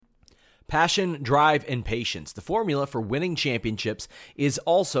Passion, drive, and patience. The formula for winning championships is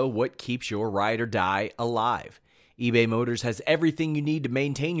also what keeps your ride or die alive. eBay Motors has everything you need to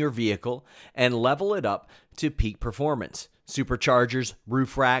maintain your vehicle and level it up to peak performance. Superchargers,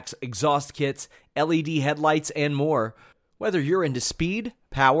 roof racks, exhaust kits, LED headlights, and more. Whether you're into speed,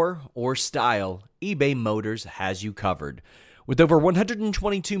 power, or style, eBay Motors has you covered. With over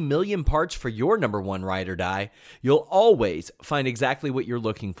 122 million parts for your number one ride or die, you'll always find exactly what you're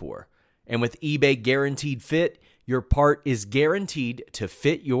looking for. And with eBay Guaranteed Fit, your part is guaranteed to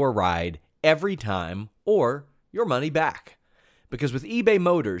fit your ride every time or your money back. Because with eBay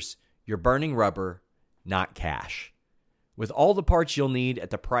Motors, you're burning rubber, not cash. With all the parts you'll need at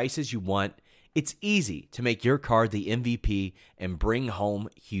the prices you want, it's easy to make your car the MVP and bring home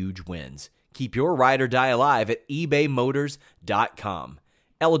huge wins. Keep your ride or die alive at ebaymotors.com.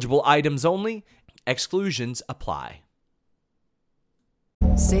 Eligible items only. Exclusions apply.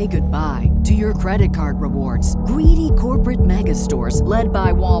 Say goodbye to your credit card rewards. Greedy corporate mega stores, led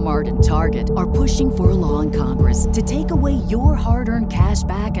by Walmart and Target, are pushing for a law in Congress to take away your hard-earned cash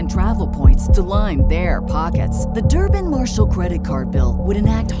back and travel points to line their pockets. The Durbin-Marshall credit card bill would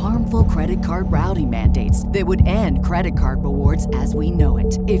enact harmful credit card routing mandates that would end credit card rewards as we know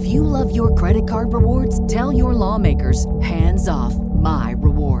it. If you love your credit card rewards, tell your lawmakers, hands off my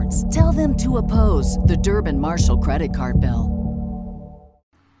rewards. Tell them to oppose the Durbin-Marshall credit card bill.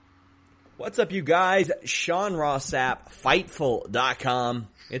 What's up, you guys? Sean Ross Sapp, Fightful.com.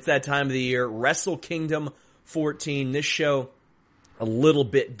 It's that time of the year. Wrestle Kingdom 14. This show, a little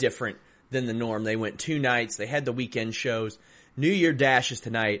bit different than the norm. They went 2 nights. They had the weekend shows. New Year Dash is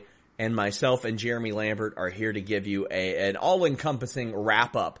tonight, and myself and Jeremy Lambert are here to give you an all-encompassing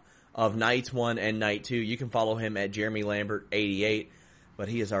wrap-up of Nights 1 and Night 2. You can follow him at Jeremy Lambert 88. But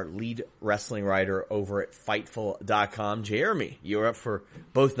he is our lead wrestling writer over at Fightful.com. Jeremy, you were up for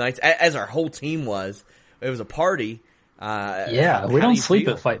both nights, as our whole team was. It was a party. Yeah, we don't sleep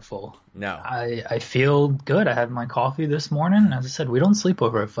at Fightful. No. I feel good. I had my coffee this morning. As I said, we don't sleep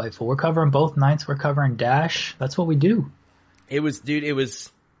over at Fightful. We're covering both nights. We're covering Dash. That's what we do. It's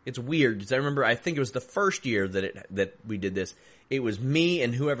weird. Because I think it was the first year that we did this. It was me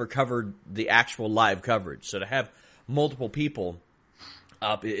and whoever covered the actual live coverage. So to have multiple people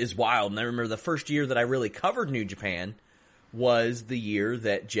up is wild. And I remember the first year that I really covered New Japan was the year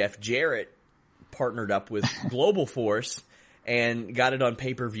that Jeff Jarrett partnered up with Global Force and got it on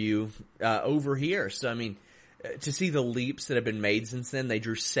pay-per-view over here. So, I mean, to see the leaps that have been made since then, they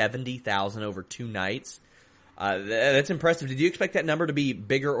drew 70,000 over 2 nights. That's impressive. Did you expect that number to be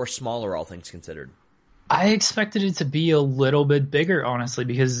bigger or smaller, all things considered? I expected it to be a little bit bigger, honestly,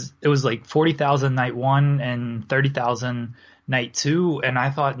 because it was like 40,000 night 1 and 30,000 night 2, and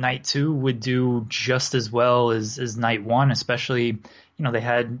I thought night 2 would do just as well as night 1, especially, they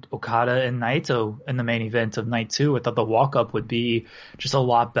had Okada and Naito in the main event of night 2. I thought the walk-up would be just a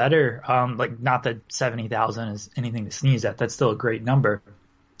lot better. Not that 70,000 is anything to sneeze at. That's still a great number.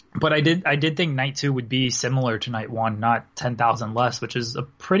 But I did think night 2 would be similar to night 1, not 10,000 less, which is a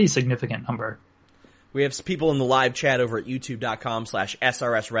pretty significant number. We have people in the live chat over at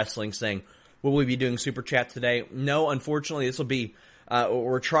youtube.com/SRS Wrestling saying, will we be doing Super Chats today? No, unfortunately, this will be,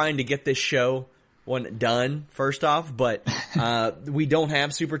 we're trying to get this show one done, first off, but we don't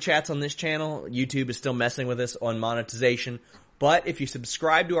have Super Chats on this channel. YouTube is still messing with us on monetization. But if you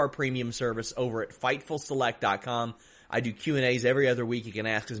subscribe to our premium service over at FightfulSelect.com, I do Q&As every other week. You can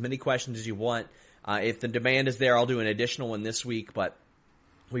ask as many questions as you want. If the demand is there, I'll do an additional one this week, but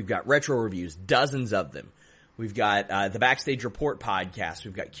we've got retro reviews, dozens of them. We've got the Backstage Report podcast.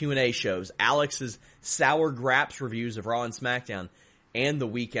 We've got Q&A shows, Alex's Sour Graps reviews of Raw and SmackDown, and The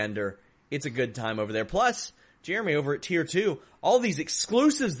Weekender. It's a good time over there. Plus, Jeremy over at Tier 2, all these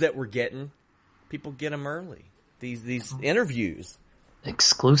exclusives that we're getting, people get them early. These interviews.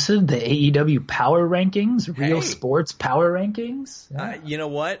 Exclusive? The AEW Power Rankings? Real Sports Power Rankings? Yeah. You know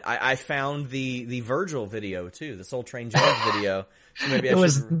what? I found the Virgil video, too, the Soul Train Jones video. So maybe I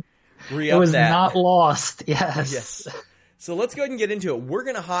should re-up that. It was not lost, yes. So let's go ahead and get into it. We're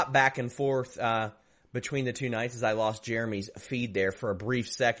going to hop back and forth between the 2 nights as I lost Jeremy's feed there for a brief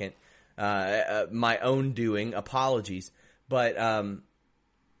second. My own doing. Apologies. But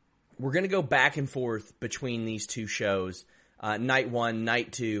we're going to go back and forth between these 2 shows, night 1,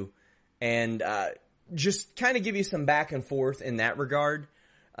 night 2, and just kind of give you some back and forth in that regard.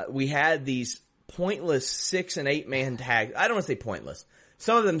 We had these pointless 6 and 8 man tags. I don't want to say pointless.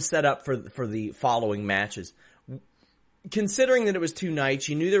 Some of them set up for the following matches. Considering that it was 2 nights,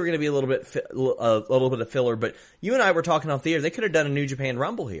 you knew there were going to be a little bit of filler. But you and I were talking off the air. They could have done a New Japan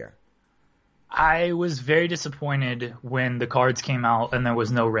Rumble here. I was very disappointed when the cards came out and there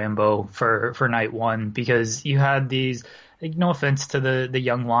was no Rambo for night one, because you had these, like, no offense to the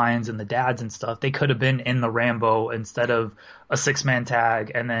young lions and the dads and stuff, they could have been in the Rambo instead of a 6-man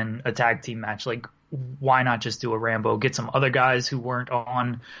tag and then a tag team match. Like, why not just do a Rambo? Get some other guys who weren't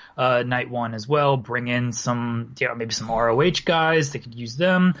on night one as well. Bring in some, maybe some ROH guys. They could use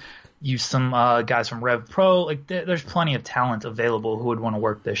them. Use some guys from Rev Pro. Like, there's plenty of talent available who would want to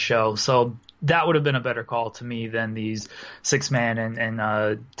work this show. So that would have been a better call to me than these 6-man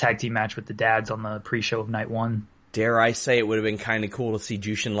and tag team match with the dads on the pre-show of night one. Dare I say it would have been kind of cool to see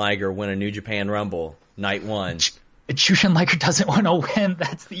Jushin Liger win a New Japan Rumble night one. Jushin Liger doesn't want to win.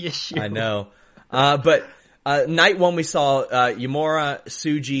 That's the issue. I know. But night one we saw Yamura,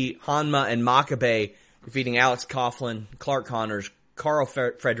 Tsuji, Hanma, and Makabe defeating Alex Coughlin, Clark Connors, Carl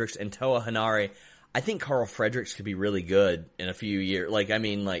Fredericks, and Toa Hanare. I think Carl Fredericks could be really good in a few years. Like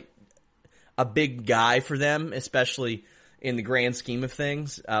a big guy for them, especially in the grand scheme of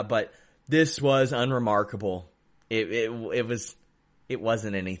things. But this was unremarkable. It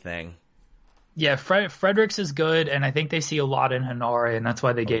wasn't anything. Yeah, Fredericks is good, and I think they see a lot in Hanare, and that's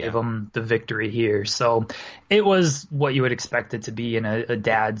why they gave him the victory here. So it was what you would expect it to be in a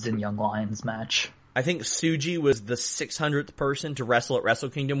Dads and Young Lions match. I think Tsuji was the 600th person to wrestle at Wrestle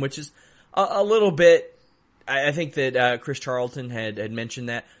Kingdom, which is a little bit. I think that Chris Charlton had mentioned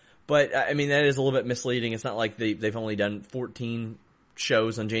that, but I mean that is a little bit misleading. It's not like they've only done 14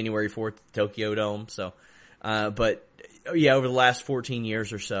 shows on January 4th at Tokyo Dome. So, but yeah, over the last 14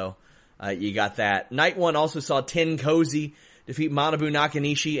 years or so, you got that. Night one also saw Ten Cozy defeat Manabu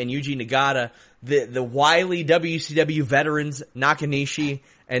Nakanishi and Yuji Nagata. The wily WCW veterans Nakanishi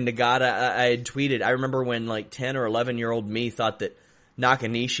and Nagata. I had tweeted. I remember when 10 or 11-year-old me thought that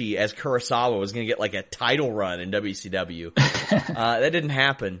Nakanishi as Kurosawa was going to get a title run in WCW. That didn't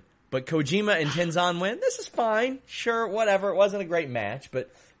happen. But Kojima and Tenzan win. This is fine. Sure, whatever. It wasn't a great match,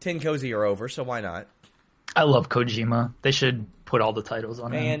 but Ten Cozy are over, so why not? I love Kojima. They should put all the titles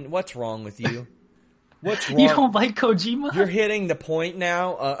on him. Man, what's wrong with you? What's wrong? You don't like Kojima? You're hitting the point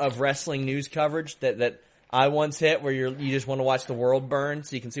now of wrestling news coverage that I once hit, where you just want to watch the world burn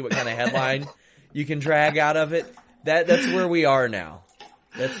so you can see what kind of headline you can drag out of it. That's where we are now.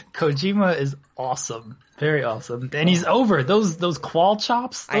 Kojima is awesome. Very awesome. And he's over. Those claw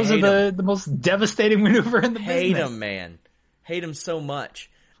chops, those are the most devastating maneuver in the business. Hate him, man. Hate him so much.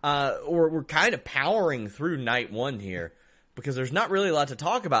 We're kind of powering through night one here because there's not really a lot to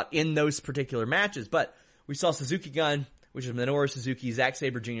talk about in those particular matches, but we saw Suzuki Gun, which is Minoru Suzuki, Zack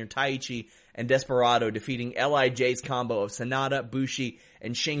Sabre Jr., Taichi, and Desperado defeating LIJ's combo of Sanada, Bushi,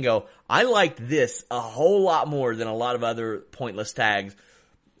 and Shingo. I liked this a whole lot more than a lot of other pointless tags.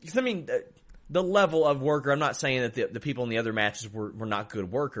 Because, I mean, the level of worker, I'm not saying that the people in the other matches were not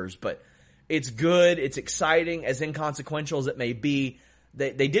good workers, but it's good, it's exciting, as inconsequential as it may be.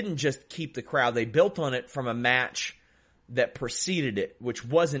 They didn't just keep the crowd. They built on it from a match that preceded it, which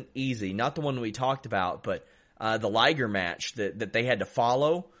wasn't easy. Not the one we talked about, but the Liger match that they had to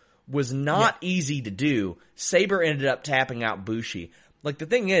follow was not easy to do. Sabre ended up tapping out Bushi. The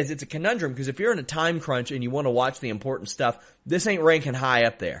thing is, it's a conundrum, because if you're in a time crunch and you want to watch the important stuff, this ain't ranking high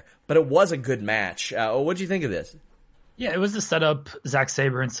up there. But it was a good match. What did you think of this? Yeah, it was to set up Zack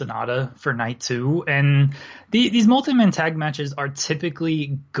Sabre and Sonata for night two. And these multi-man tag matches are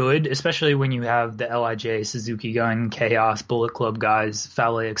typically good, especially when you have the LIJ, Suzuki Gun, Chaos, Bullet Club guys,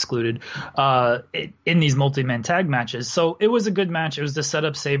 Fale excluded, in these multi-man tag matches. So it was a good match. It was to set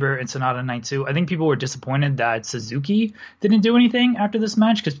up Sabre and Sonata night two. I think people were disappointed that Suzuki didn't do anything after this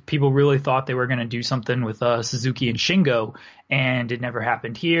match, because people really thought they were going to do something with Suzuki and Shingo. And it never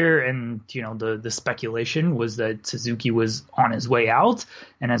happened here. And, the speculation was that Suzuki was on his way out.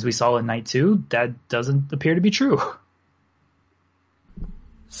 And as we saw in night two, that doesn't appear to be true.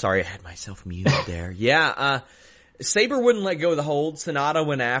 Sorry, I had myself muted there. Yeah, Sabre wouldn't let go of the hold. Sonata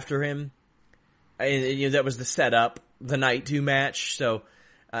went after him. And, that was the setup, the night two match. So,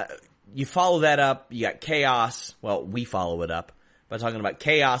 you follow that up. You got Chaos. Well, we follow it up by talking about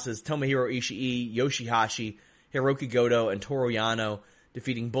Chaos's Tomohiro Ishii, Yoshihashi, Hiroki Goto, and Toru Yano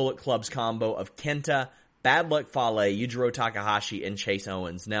defeating Bullet Club's combo of Kenta, Bad Luck Fale, Yujiro Takahashi, and Chase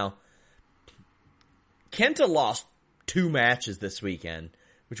Owens. Now, Kenta lost 2 matches this weekend,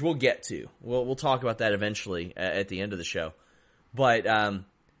 which we'll get to. We'll talk about that eventually at the end of the show. But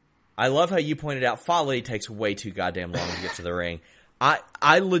I love how you pointed out Fale takes way too goddamn long to get to the ring.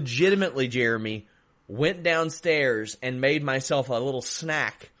 I legitimately, Jeremy, went downstairs and made myself a little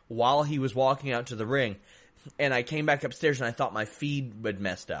snack while he was walking out to the ring. And I came back upstairs and I thought my feed had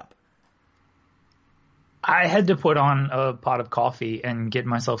messed up. I had to put on a pot of coffee and get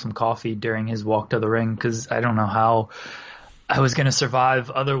myself some coffee during his walk to the ring because I don't know how I was going to survive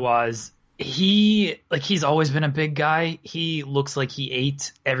otherwise. He's always been a big guy. He looks like he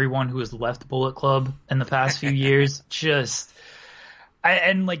ate everyone who has left Bullet Club in the past few years.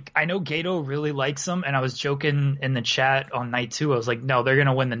 I know Gato really likes him, and I was joking in the chat on night 2. I was like, no, they're going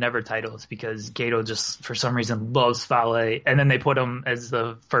to win the Never titles because Gato just, for some reason, loves Fale. And then they put him as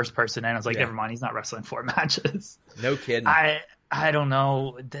the first person in. I was like, never mind, he's not wrestling 4 matches. No kidding. I don't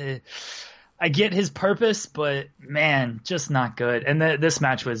know. I get his purpose, but man, just not good. And this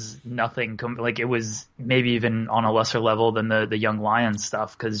match was nothing. It was maybe even on a lesser level than the Young Lions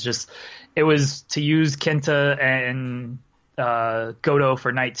stuff because it was to use Kenta and Goto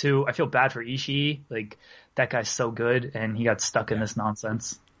for night 2. I feel bad for Ishii. Like, that guy's so good, and he got stuck in this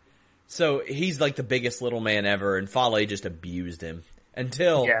nonsense. So he's like the biggest little man ever, and Fale just abused him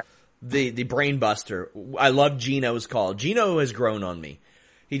until the brain buster. I love Gino's call. Gino has grown on me.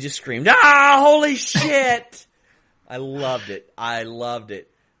 He just screamed, holy shit! I loved it.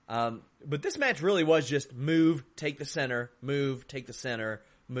 But this match really was just move, take the center, move, take the center,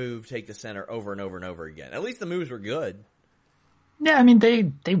 move, take the center over and over and over again. At least the moves were good. Yeah, I mean,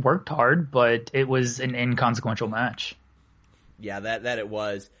 they worked hard, but it was an inconsequential match. Yeah, that it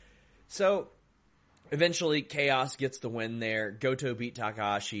was. So, eventually, Chaos gets the win there. Goto beat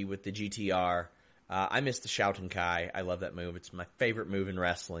Takahashi with the GTR. I missed the Shouten Kai. I love that move. It's my favorite move in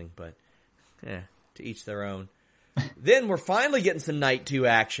wrestling, but to each their own. Then we're finally getting some Night 2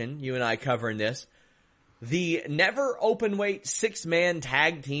 action, you and I covering this. The Never Openweight 6-man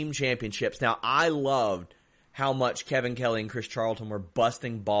Tag Team Championships. Now, I loved how much Kevin Kelly and Chris Charlton were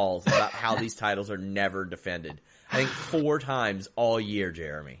busting balls about how these titles are never defended. I think 4 times all year,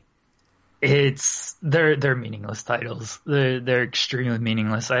 Jeremy. They're meaningless titles. They're extremely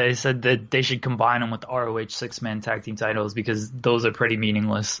meaningless. I said that they should combine them with the ROH 6-man tag team titles because those are pretty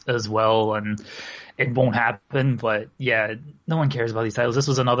meaningless as well, and it won't happen. But yeah, no one cares about these titles. This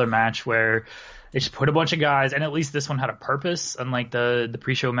was another match where they just put a bunch of guys, and at least this one had a purpose, unlike the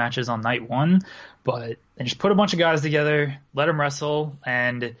pre-show matches on night 1. But they just put a bunch of guys together, let them wrestle,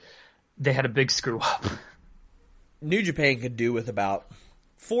 and they had a big screw up. New Japan could do with about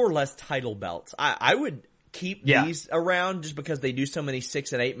 4 less title belts. I would keep these around just because they do so many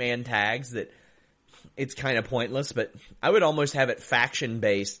 6 and 8 man tags that it's kind of pointless, but I would almost have it faction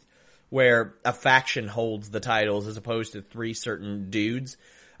based where a faction holds the titles as opposed to 3 certain dudes.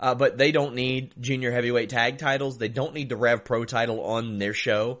 But they don't need junior heavyweight tag titles. They don't need the Rev Pro title on their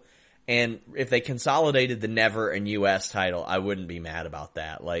show. And if they consolidated the Never and US title, I wouldn't be mad about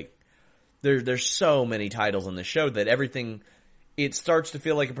that. Like, there's so many titles on the show that everything, it starts to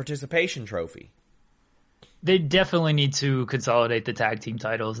feel like a participation trophy. They definitely need to consolidate the tag team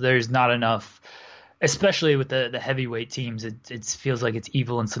titles. There's not enough, especially with the heavyweight teams. It feels like it's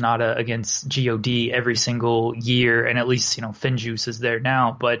Evil and Sonata against GOD every single year, and at least, Finjuice is there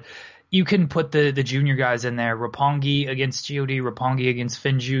now. But you can put the junior guys in there. Roppongi against GOD, Roppongi against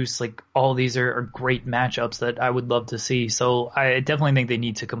Finjuice. Like, all these are great matchups that I would love to see. So I definitely think they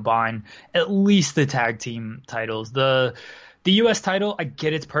need to combine at least the tag team titles. The U.S. title, I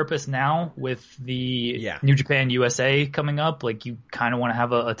get its purpose now with the New Japan USA coming up. Like, you kind of want to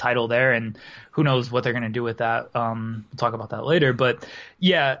have a title there, and who knows what they're going to do with that. We'll talk about that later. But,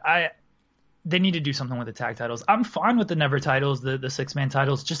 yeah, they need to do something with the tag titles. I'm fine with the Never titles, the 6-man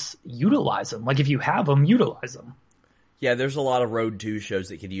titles. Just utilize them. Like, if you have them, utilize them. Yeah, there's a lot of Road 2 shows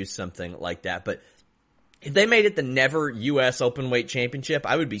that could use something like that. But if they made it the Never US Openweight Championship,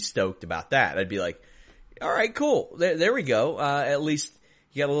 I would be stoked about that. I'd be like, all right, cool. There we go. At least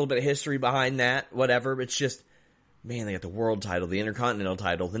you got a little bit of history behind that, whatever. It's just, man, they got the world title, the Intercontinental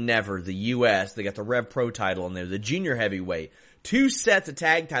title, the Never, the US. They got the Rev Pro title in there, the Junior Heavyweight. 2 sets of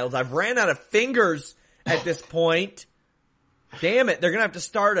tag titles. I've ran out of fingers at this point. Damn it. They're going to have to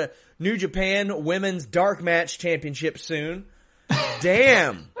start a New Japan Women's Dark Match Championship soon.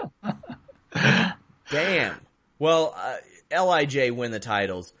 Damn. Damn. Well, LIJ win the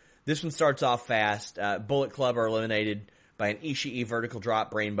titles. This one starts off fast. Bullet Club are eliminated by an Ishii vertical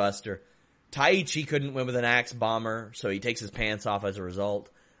drop brainbuster. Taichi couldn't win with an Axe Bomber, so he takes his pants off as a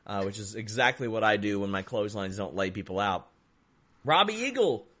result, which is exactly what I do when my clotheslines don't lay people out. Robbie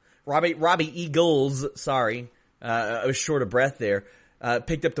Eagles, sorry, I was short of breath there,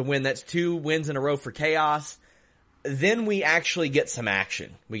 picked up the win. That's 2 wins in a row for Chaos. Then we actually get some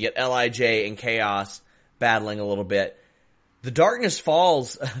action. We get LIJ and Chaos battling a little bit. The Darkness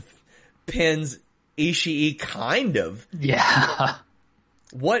Falls pins Ishii, kind of. Yeah.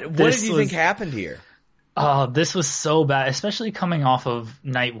 What did you think happened here? This was so bad, especially coming off of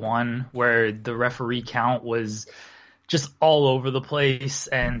night one where the referee count was just all over the place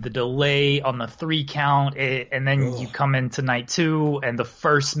and the delay on the 3 count. And then you come into night 2 and the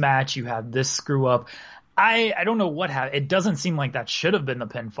first match, you have this screw up. I don't know what happened. It doesn't seem like that should have been the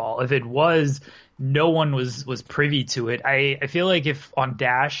pinfall. If it was, no one was privy to it. I feel like if on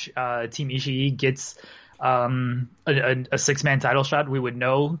Dash, Team Ishii gets a 6-man title shot, we would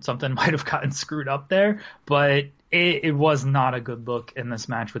know something might have gotten screwed up there. But it was not a good look in this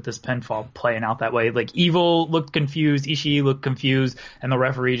match with this pinfall playing out that way. Like, Evil looked confused, Ishii looked confused, and the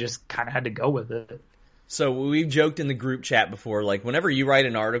referee just kind of had to go with it. So we've joked in the group chat before, like whenever you write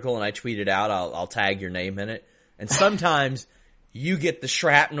an article and I tweet it out, I'll tag your name in it. And sometimes you get the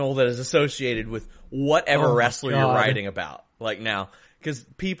shrapnel that is associated with whatever wrestler you're writing about. Like now, because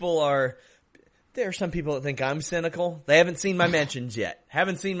there are some people that think I'm cynical. They haven't seen my mentions yet.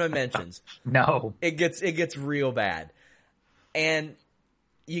 Haven't seen my mentions. No. It gets real bad. And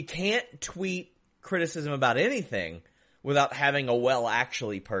you can't tweet criticism about anything without having a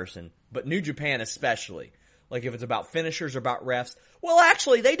actually person. But New Japan especially. Like if it's about finishers or about refs. Well,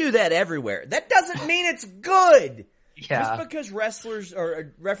 actually, they do that everywhere. That doesn't mean it's good. Yeah. Just because wrestlers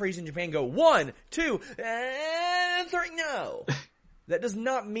or referees in Japan go 1, 2, and 3, no. That does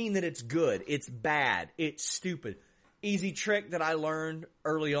not mean that it's good. It's bad. It's stupid. Easy trick that I learned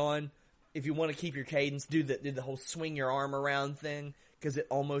early on. If you want to keep your cadence, do the whole swing your arm around thing. Because it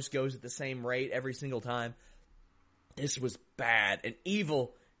almost goes at the same rate every single time. This was bad. And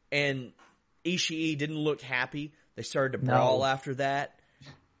Evil and Ishii didn't look happy. They started to brawl after that.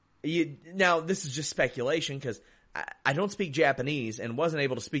 Now, this is just speculation because I don't speak Japanese and wasn't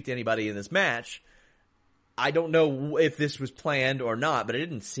able to speak to anybody in this match. I don't know if this was planned or not, but it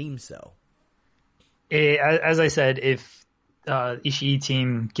didn't seem so. As I said, if Ishii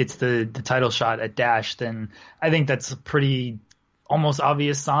team gets the title shot at Dash, then I think that's a pretty almost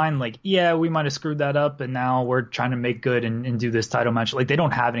obvious sign. Like, yeah, we might have screwed that up, and now we're trying to make good and do this title match. Like, they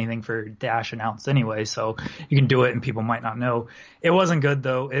don't have anything for Dash announced anyway, so you can do it, and people might not know. It wasn't good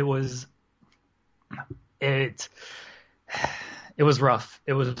though. It was rough.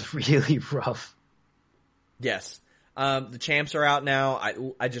 It was really rough. Yes. The champs are out now.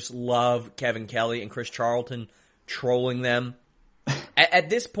 I just love Kevin Kelly and Chris Charlton trolling them. At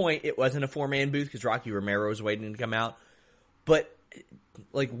this point, it wasn't a 4-man booth because Rocky Romero was waiting to come out. But,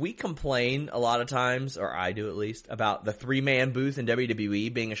 like, we complain a lot of times, or I do at least, about the 3-man booth in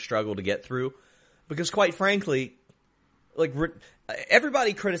WWE being a struggle to get through. Because, quite frankly, like,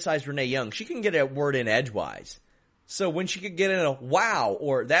 everybody criticized Renee Young. She couldn't get a word in edgewise. So when she could get in a wow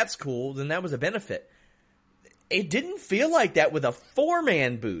or that's cool, then that was a benefit. It didn't feel like that with a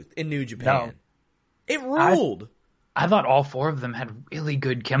 4-man booth in New Japan. No. It ruled. I thought all 4 of them had really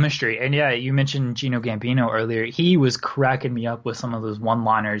good chemistry. And yeah, you mentioned Gino Gambino earlier. He was cracking me up with some of those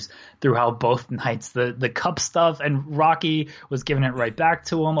one-liners throughout both nights. The cup stuff, and Rocky was giving it right back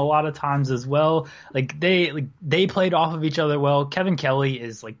to him a lot of times as well. Like they played off of each other well. Kevin Kelly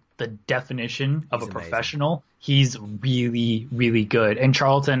is like the definition of a professional. He's really, really good. And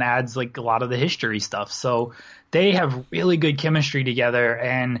Charlton adds like a lot of the history stuff. So they have really good chemistry together,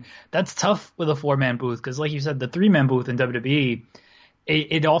 and that's tough with a 4-man booth because, like you said, the 3-man booth in WWE,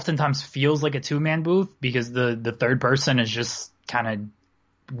 it oftentimes feels like a 2-man booth because the third person is just kind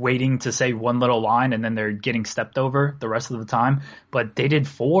of waiting to say one little line and then they're getting stepped over the rest of the time. But they did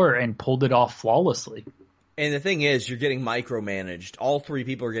 4 and pulled it off flawlessly. And the thing is, you're getting micromanaged. All 3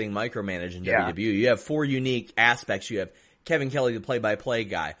 people are getting micromanaged in WWE. You have 4 unique aspects. You have Kevin Kelly, the play-by-play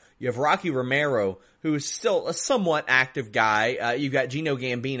guy. You have Rocky Romero, who is still a somewhat active guy. You've got Gino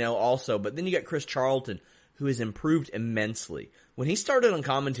Gambino also, but then you got Chris Charlton, who has improved immensely. When he started on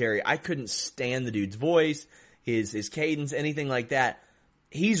commentary, I couldn't stand the dude's voice, his cadence, anything like that.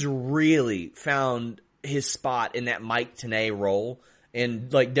 He's really found his spot in that Mike Tenay role in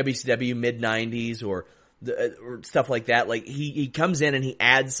like WCW mid-90s or stuff like that. Like he comes in and he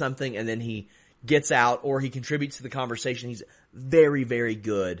adds something and then he gets out or he contributes to the conversation. He's very, very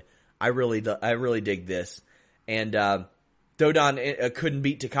good. I really dig this. And Dodon couldn't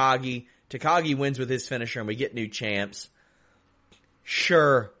beat Takagi. Takagi wins with his finisher and we get new champs.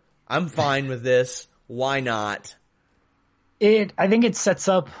 Sure, I'm fine with this. Why not? I think it sets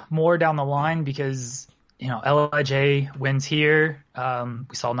up more down the line because, you know, LIJ wins here.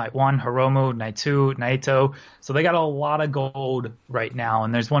 We saw night 1, Hiromu, night 2, Naito. So they got a lot of gold right now.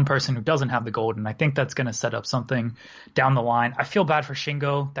 And there's one person who doesn't have the gold. And I think that's going to set up something down the line. I feel bad for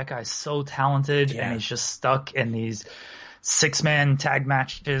Shingo. That guy's so talented and he's just stuck in these 6-man tag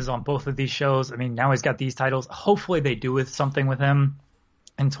matches on both of these shows. I mean, now he's got these titles. Hopefully they do something with him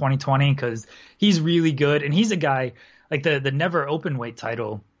in 2020 because he's really good. And he's a guy like the never open weight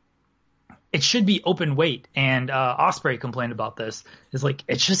title. It should be open weight. And Ospreay complained about this. It's like,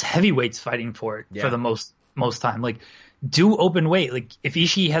 it's just heavyweights fighting for it for the most time. Like, do open weight. Like, if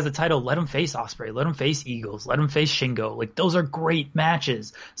Ishii has a title, let him face Ospreay, let him face Eagles, let him face Shingo. Like, those are great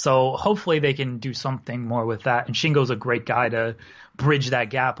matches. So hopefully they can do something more with that. And Shingo's a great guy to bridge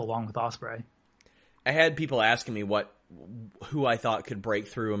that gap along with Ospreay. I had people asking me who I thought could break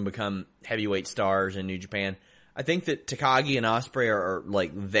through and become heavyweight stars in New Japan. I think that Takagi and Ospreay are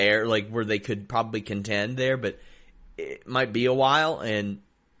like there, like where they could probably contend there, but it might be a while. And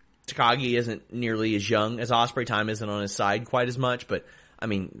Takagi isn't nearly as young as Ospreay. Time isn't on his side quite as much, but I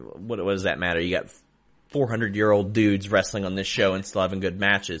mean, what does that matter? You got 400-year-old dudes wrestling on this show and still having good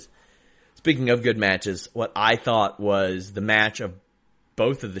matches. Speaking of good matches, what I thought was the match of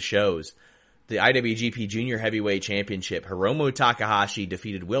both of the shows, the IWGP Junior Heavyweight Championship, Hiromu Takahashi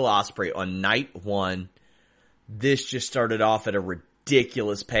defeated Will Ospreay on night 1. This just started off at a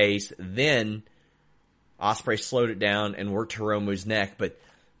ridiculous pace. Then Ospreay slowed it down and worked Hiromu's neck, but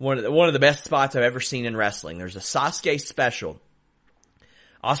one of the best spots I've ever seen in wrestling. There's a Sasuke special.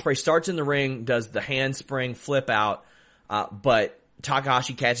 Ospreay starts in the ring, does the handspring flip out, but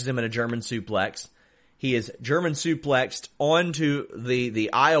Takahashi catches him in a German suplex. He is German suplexed onto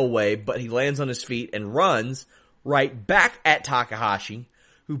the aisleway, but he lands on his feet and runs right back at Takahashi,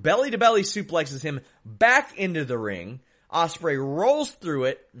 who belly-to-belly suplexes him back into the ring. Ospreay rolls through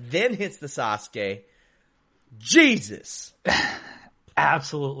it, then hits the Sasuke. Jesus.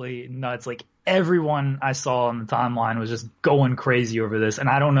 Absolutely nuts. Like, everyone I saw on the timeline was just going crazy over this. And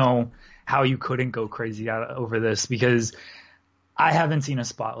I don't know how you couldn't go crazy over this, because I haven't seen a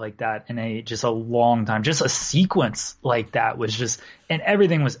spot like that in just a long time. Just a sequence like that was just, and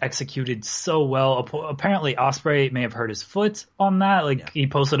everything was executed so well. Apparently Ospreay may have hurt his foot on that. He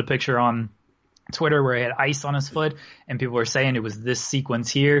posted a picture on Twitter where he had ice on his foot, and people were saying it was this sequence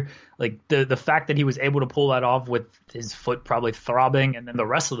here. Like, the fact that he was able to pull that off with his foot probably throbbing, and then the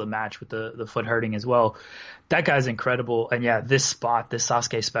rest of the match with the foot hurting as well. That guy's incredible. And yeah, this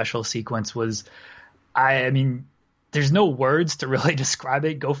Sasuke special sequence was, I mean, there's no words to really describe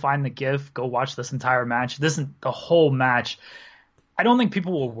it. Go find the GIF. Go watch this entire match. This isn't the whole match. I don't think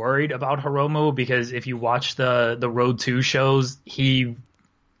people were worried about Hiromu, because if you watch the Road 2 shows, he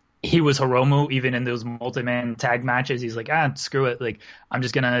was Hiromu even in those multi-man tag matches. He's like, screw it. Like, I'm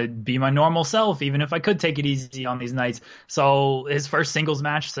just going to be my normal self, even if I could take it easy on these nights. So his first singles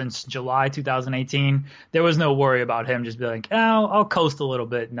match since July 2018, there was no worry about him just be like, I'll coast a little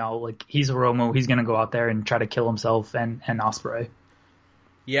bit. No, like, he's Hiromu. He's going to go out there and try to kill himself and Ospreay.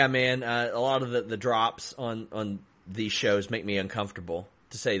 Yeah, man. A lot of the drops on these shows make me uncomfortable,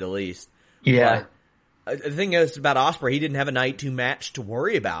 to say the least. Yeah. But the thing is about Ospreay, he didn't have a night 2 match to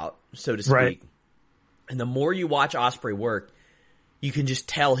worry about, so to speak. Right. And the more you watch Ospreay work, you can just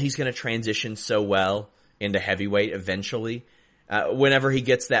tell he's going to transition so well into heavyweight eventually. Whenever he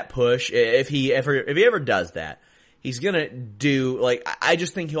gets that push, if he ever does that, he's going to do, like, I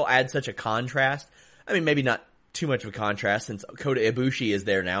just think he'll add such a contrast. I mean, maybe not too much of a contrast, since Kota Ibushi is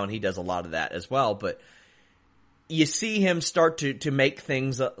there now and he does a lot of that as well, but you see him start to make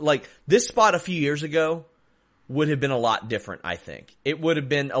things like this spot a few years ago would have been a lot different, I think. It would have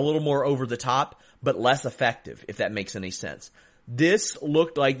been a little more over the top, but less effective, if that makes any sense. This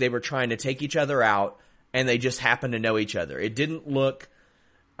looked like they were trying to take each other out, and they just happened to know each other. It didn't look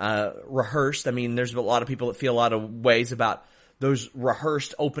rehearsed. I mean, there's a lot of people that feel a lot of ways about those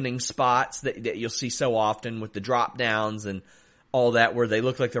rehearsed opening spots that you'll see so often with the drop downs and all that, where they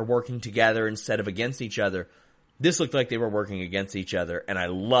look like they're working together instead of against each other. This looked like they were working against each other, and I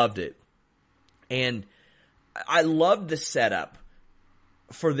loved it. And I loved the setup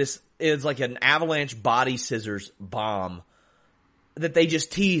for this. It's like an avalanche body scissors bomb that they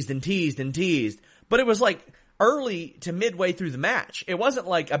just teased and teased and teased. But it was like early to midway through the match. It wasn't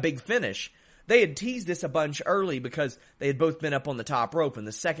like a big finish. They had teased this a bunch early because they had both been up on the top rope and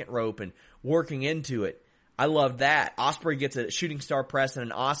the second rope and working into it. I loved that. Ospreay gets a shooting star press and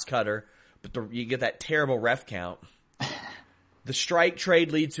an Os cutter, but you get that terrible ref count. The strike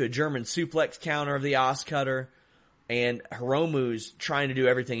trade leads to a German suplex counter of the Os cutter, and Hiromu's trying to do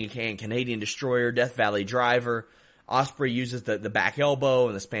everything he can. Canadian Destroyer, Death Valley Driver. Ospreay uses the back elbow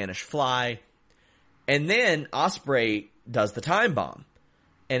and the Spanish Fly. And then Ospreay does the time bomb.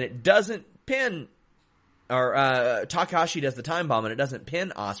 And it doesn't pin, or Takahashi does the time bomb and it doesn't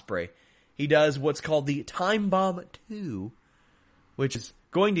pin Ospreay. He does what's called the Time Bomb 2, which is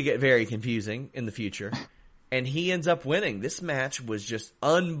going to get very confusing in the future. And he ends up winning. This match was just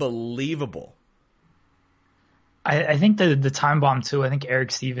unbelievable. I think the time bomb too. I think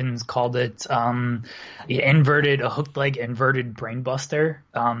Eric Stevens called it a hooked leg inverted brainbuster.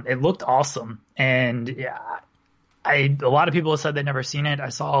 It looked awesome, and yeah, a lot of people have said they'd never seen it. I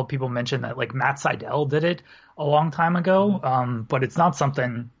saw people mention that like Matt Sydal did it a long time ago, but it's not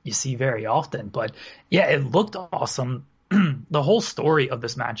something you see very often. But yeah, it looked awesome. The whole story of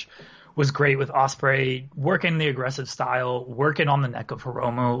this match was great with Ospreay working the aggressive style, working on the neck of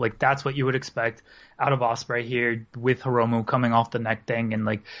Hiromu. Like that's what you would expect out of Ospreay here with Hiromu coming off the neck thing. And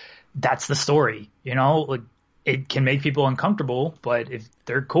like, that's the story, you know, like it can make people uncomfortable, but if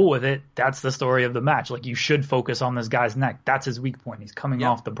they're cool with it, that's the story of the match. Like you should focus on this guy's neck. That's his weak point. He's coming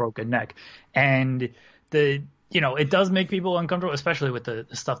off the broken neck. And it does make people uncomfortable, especially with the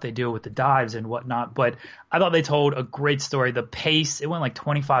stuff they do with the dives and whatnot. But I thought they told a great story. The pace, it went like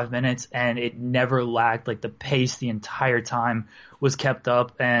 25 minutes and it never lagged. Like the pace the entire time was kept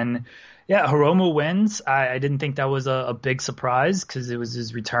up. And yeah, Hiromu wins. I didn't think that was a big surprise because it was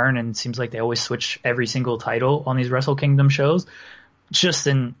his return, and it seems like they always switch every single title on these Wrestle Kingdom shows. Just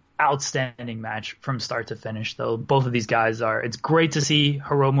an outstanding match from start to finish, though. Both of these guys it's great to see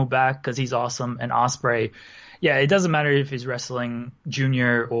Hiromu back because he's awesome, and Ospreay, yeah, it doesn't matter if he's wrestling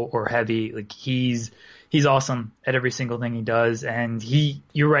junior or heavy. Like he's awesome at every single thing he does. And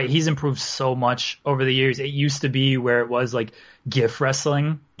you're right. He's improved so much over the years. It used to be where it was like GIF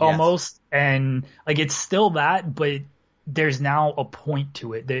wrestling almost. Yes. And like, it's still that, but there's now a point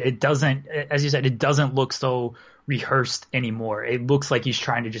to it. It doesn't, as you said, it doesn't look so rehearsed anymore. It looks like he's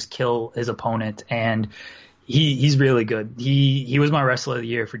trying to just kill his opponent, and he's really good. He was my wrestler of the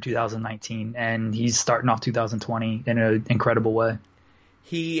year for 2019, and he's starting off 2020 in an incredible way.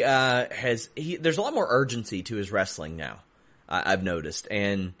 There's a lot more urgency to his wrestling now, I've noticed,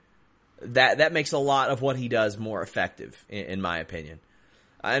 and that makes a lot of what he does more effective, in my opinion.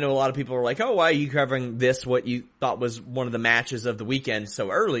 I know a lot of people are like, oh, why are you covering this, what you thought was one of the matches of the weekend, so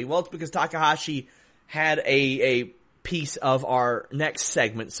early? Well, it's because Takahashi had a piece of our next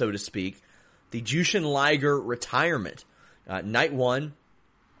segment, so to speak, the Jushin Liger retirement. Night one,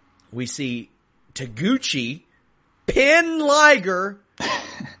 we see Taguchi pin Liger.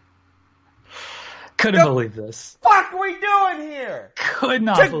 Couldn't believe this. Fuck we doing here? Could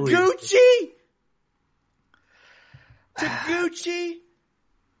not believe it. Taguchi?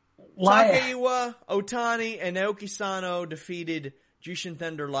 Takeiwa, Otani, and Naoki Sano defeated Jushin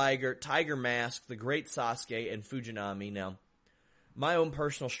Thunder Liger, Tiger Mask, The Great Sasuke, and Fujinami. Now, my own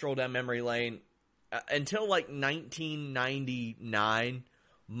personal stroll down memory lane, until like 1999,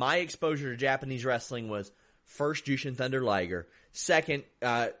 my exposure to Japanese wrestling was first Jushin Thunder Liger, second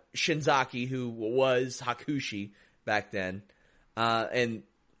Shinzaki, who was Hakushi back then, and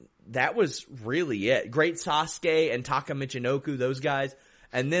that was really it. Great Sasuke and Taka Michinoku, those guys.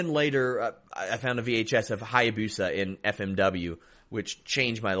 And then later, I found a VHS of Hayabusa in FMW, which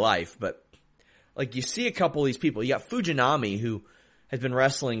changed my life. But like, you see a couple of these people. You got Fujinami, who has been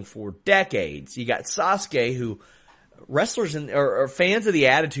wrestling for decades. You got Sasuke, who wrestlers or fans of the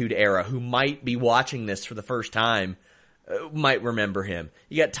Attitude Era who might be watching this for the first time might remember him.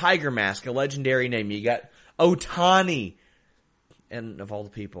 You got Tiger Mask, a legendary name. You got Otani, and of all the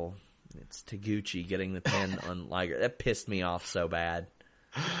people, it's Taguchi getting the pin on Liger. That pissed me off so bad.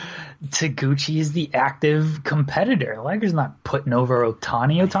 Taguchi is the active competitor. Liger's not putting over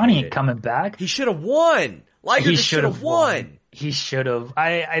Otani. Otani ain't coming back. He should have won. Liger should have won. He should have.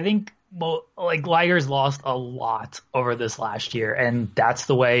 I think, well, like, Liger's lost a lot over this last year, and that's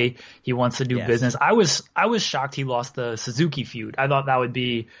the way he wants to do business. I was shocked he lost the Suzuki feud. I thought that would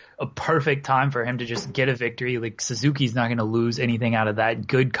be a perfect time for him to just get a victory. Like, Suzuki's not going to lose anything out of that.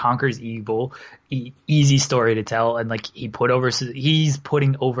 Good conquers evil. Easy story to tell. And like, he's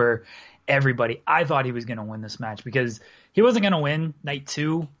putting over everybody. I thought he was going to win this match because he wasn't going to win night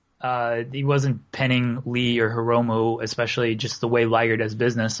two. He wasn't pinning Lee or Hiromu, especially just the way Liger does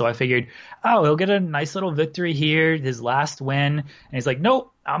business. So I figured, he'll get a nice little victory here, his last win. And he's like,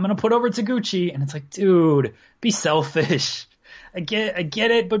 nope, I'm going to put over Taguchi. And it's like, dude, be selfish. I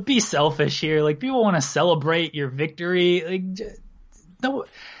get it, but be selfish here. Like, people want to celebrate your victory. Like, no,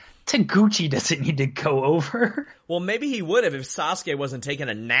 Taguchi doesn't need to go over. Well, maybe he would have if Sasuke wasn't taking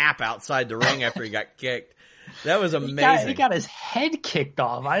a nap outside the ring after he got kicked. That was amazing. He got his head kicked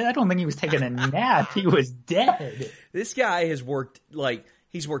off. I don't think he was taking a nap. He was dead. This guy has worked,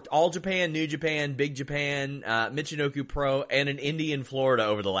 he's worked All Japan, New Japan, Big Japan, Michinoku Pro, and an indie in Florida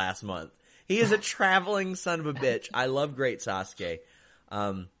over the last month. He is a traveling son of a bitch. I love Great Sasuke.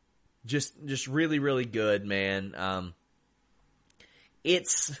 Just really, really good, man.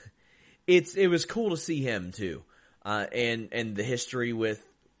 It was cool to see him too. And the history with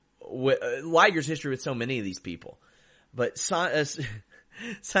Liger's history with so many of these people. But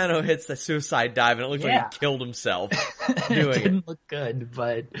Sano hits the suicide dive, and it looks like he killed himself doing it. Didn't look good,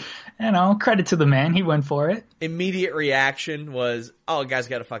 but, credit to the man. He went for it. Immediate reaction was, oh, guy's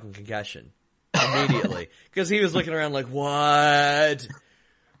got a fucking concussion. Immediately. Because he was looking around like, what?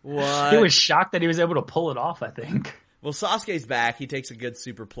 What? He was shocked that he was able to pull it off, I think. Well, Sasuke's back. He takes a good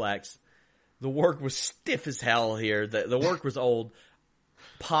superplex. The work was stiff as hell here. The work was old.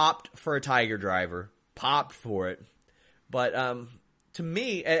 Popped for a Tiger Driver. Popped for it. But to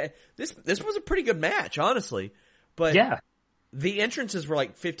me, this was a pretty good match, honestly. But yeah, the entrances were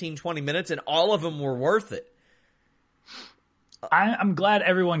like 15, 20 minutes, and all of them were worth it. I'm glad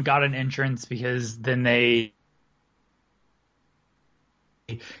everyone got an entrance, because then they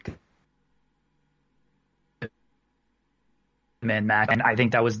man match, and I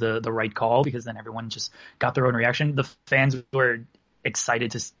think that was the right call, because then everyone just got their own reaction. The fans were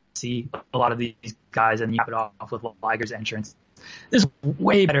excited to see a lot of these guys, and you cap it off with Liger's entrance. This is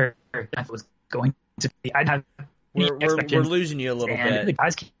way better than I thought it was going to be. I'd have we're losing you a little bit. The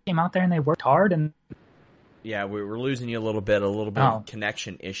guys came out there and they worked hard, and yeah, we're losing you a little bit of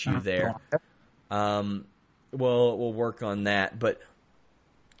connection issue there. We'll work on that. But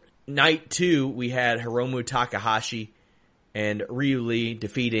night 2, we had Hiromu Takahashi and Ryu Lee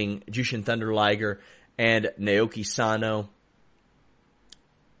defeating Jushin Thunder Liger and Naoki Sano.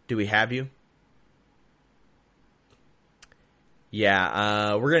 Do we have you?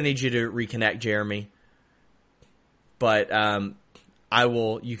 Yeah, we're gonna need you to reconnect, Jeremy. But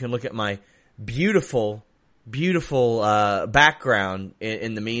you can look at my beautiful background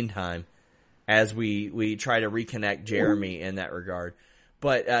in the meantime as we try to reconnect Jeremy in that regard.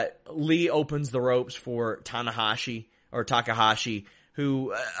 But Lee opens the ropes for Takahashi,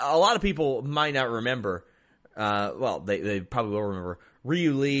 who a lot of people might not remember. They probably will remember.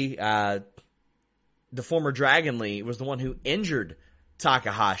 Ryu Lee, the former Dragon Lee, was the one who injured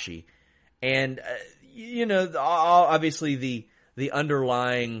Takahashi. And, obviously the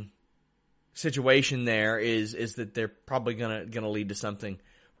underlying situation there is that they're probably gonna lead to something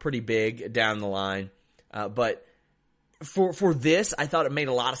pretty big down the line. But for this, I thought it made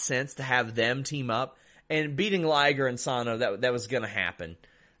a lot of sense to have them team up, and beating Liger and Sano, that was gonna happen.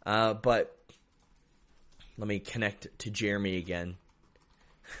 But let me connect to Jeremy again.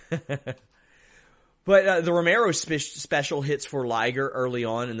 But the Romero special hits for Liger early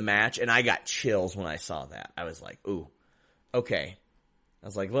on in the match, and I got chills when I saw that. I was like, ooh, okay. I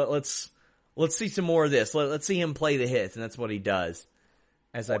was like, let's see some more of this. Let's see him play the hits, and that's what he does.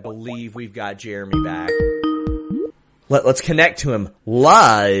 As I believe we've got Jeremy back. Let's connect to him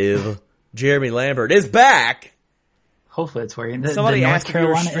live. Jeremy Lambert is back. Hopefully it's working. Somebody asked if you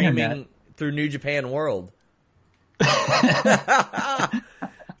were streaming internet through New Japan World. I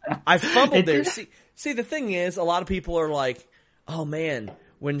fumbled there. See, the thing is, a lot of people are like, oh man,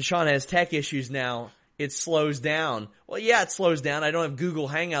 when Sean has tech issues now, it slows down. Well, yeah, it slows down. I don't have Google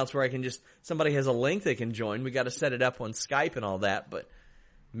Hangouts where somebody has a link they can join. We got to set it up on Skype and all that. But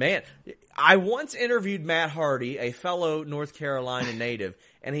man, I once interviewed Matt Hardy, a fellow North Carolina native,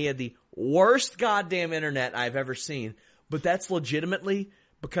 and he had the worst goddamn internet I've ever seen. But that's legitimately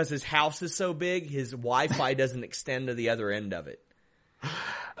because his house is so big, his Wi-Fi doesn't extend to the other end of it.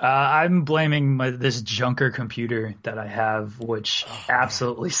 I'm blaming this junker computer that I have, which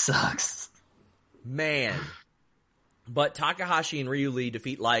absolutely sucks. Man. But Takahashi and Ryu Lee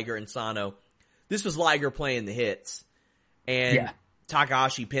defeat Liger and Sano. This was Liger playing the hits. And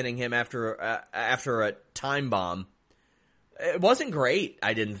Takahashi pinning him after a time bomb. It wasn't great,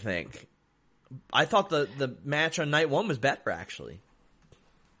 I didn't think. I thought the match on night 1 was better, actually.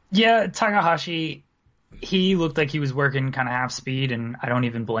 Yeah, Takahashi, he looked like he was working kind of half speed, and I don't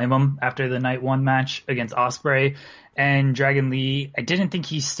even blame him after the night 1 match against Ospreay. And Dragon Lee, I didn't think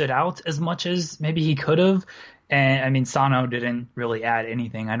he stood out as much as maybe he could have. And I mean, Sano didn't really add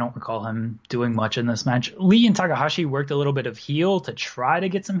anything. I don't recall him doing much in this match. Lee and Takahashi worked a little bit of heel to try to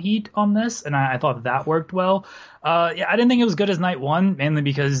get some heat on this, and I thought that worked well. I didn't think it was good as night 1, mainly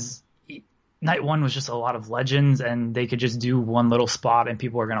because night 1 was just a lot of legends, and they could just do one little spot and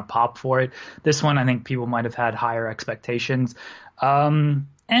people were going to pop for it. This one, I think people might have had higher expectations. And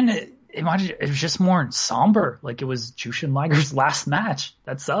it was just more somber. Like, it was Jushin Liger's last match.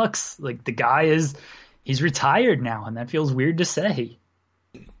 That sucks. Like, the guy he's retired now, and that feels weird to say.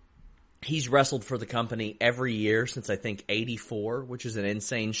 He's wrestled for the company every year since, I think, 84, which is an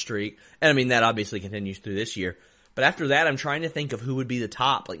insane streak. And I mean, that obviously continues through this year. But after that, I'm trying to think of who would be the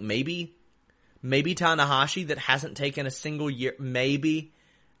top. Like, maybe Tanahashi, that hasn't taken a single year. Maybe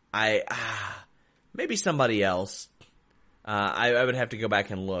somebody else. I would have to go back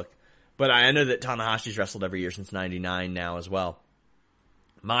and look. But I know that Tanahashi's wrestled every year since 99 now as well.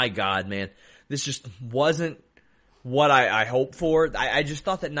 My God, man. This just wasn't what I hoped for. I just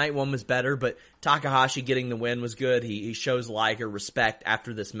thought that night one was better, but Takahashi getting the win was good. He shows Liger respect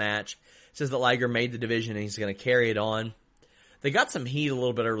after this match. Says that Liger made the division and he's going to carry it on. They got some heat a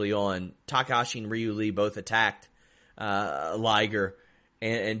little bit early on. Takahashi and Ryu Lee both attacked Liger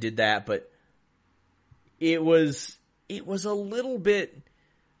and did that, but it was a little bit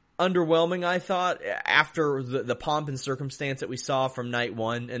underwhelming, I thought, after the pomp and circumstance that we saw from night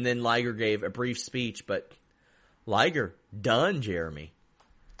one, and then Liger gave a brief speech, but Liger, done, Jeremy.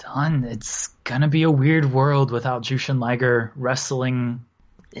 Done. It's gonna be a weird world without Jushin Liger wrestling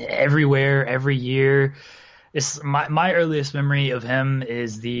everywhere, every year. My earliest memory of him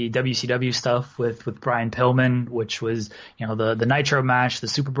is the WCW stuff with Brian Pillman, which was, the Nitro match, the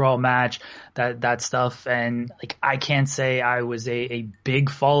Super Brawl match, that stuff. And like, I can't say I was a big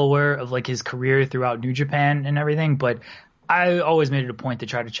follower of like his career throughout New Japan and everything, but I always made it a point to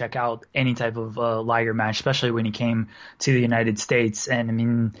try to check out any type of Liger match, especially when he came to the United States. And I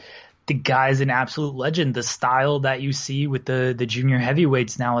mean, the guy's an absolute legend. The style that you see with the junior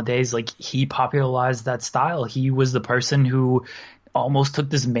heavyweights nowadays, like, he popularized that style. He was the person who almost took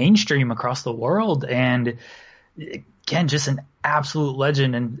this mainstream across the world. And again, just an absolute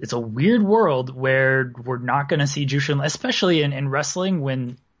legend. And it's a weird world where we're not going to see Jushin, especially in wrestling,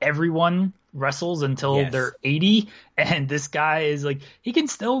 when everyone wrestles until they're 80, and this guy is like, he can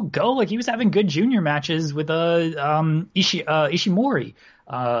still go. Like, he was having good junior matches with Ishimori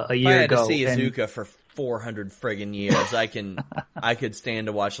a year ago. If I had to see Iizuka for 400 friggin' years, I could stand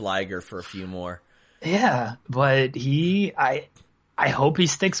to watch Liger for a few more. Yeah, but I hope he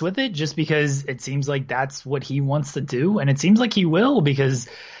sticks with it, just because it seems like that's what he wants to do, and it seems like he will, because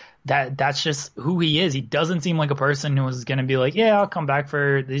that's just who he is. He doesn't seem like a person who is going to be like, yeah, I'll come back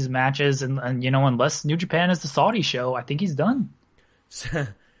for these matches, and unless New Japan is the Saudi show, I think he's done.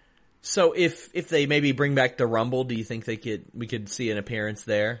 So if they maybe bring back the Rumble, do you think we could see an appearance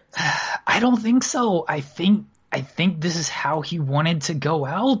there? I don't think so. I think this is how he wanted to go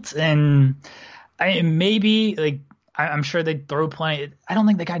out, and maybe like, I'm sure they'd throw plenty. I don't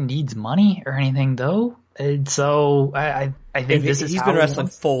think the guy needs money or anything, though. And so I think he's been wrestling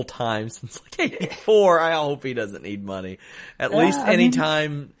full time since like 84. I hope he doesn't need money. At least any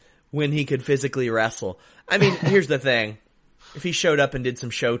time when he could physically wrestle. I mean, here's the thing. If he showed up and did some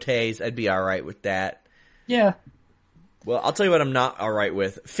showtays, I'd be alright with that. Yeah. Well, I'll tell you what I'm not alright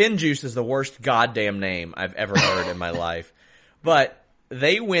with. Finjuice is the worst goddamn name I've ever heard in my life. But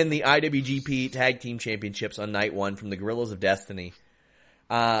they win the IWGP Tag Team Championships on night one from the Guerrillas of Destiny.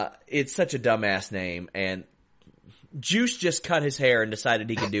 It's such a dumbass name, and Juice just cut his hair and decided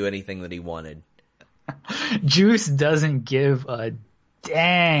he could do anything that he wanted. Juice doesn't give a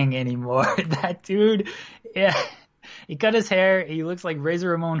dang anymore. That dude, yeah, he cut his hair. He looks like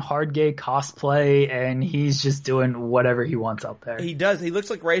Razor Ramon Hardgay cosplay, and he's just doing whatever he wants out there. He does. He looks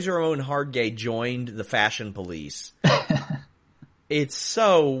like Razor Ramon Hardgay joined the fashion police. It's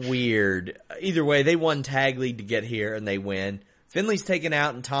so weird. Either way, they won Tag League to get here, and they win. Finley's taken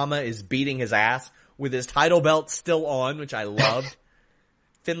out, and Tama is beating his ass with his title belt still on, which I loved.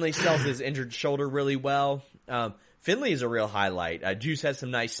 Finley sells his injured shoulder really well. Finley is a real highlight. Juice has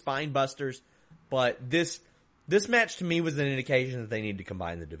some nice spine busters, but this match to me was an indication that they need to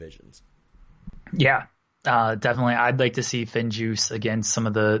combine the divisions. Yeah, definitely. I'd like to see Finjuice against some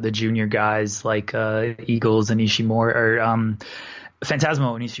of the junior guys like Eagles and Ishimori, or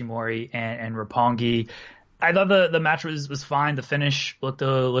Phantasmo and Ishimori and Roppongi. I thought the match was fine. The finish looked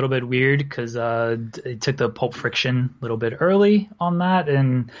a little bit weird because it took the Pulp Friction a little bit early on that,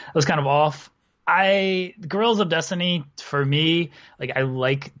 and it was kind of off. Guerrillas of Destiny, for me, like, I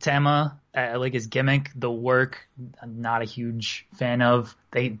like Tama. I like his gimmick. The work, I'm not a huge fan of.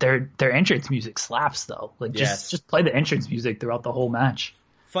 Their entrance music slaps, though. Like, just play the entrance music throughout the whole match.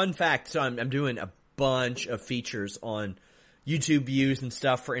 Fun fact, so I'm doing a bunch of features on YouTube views and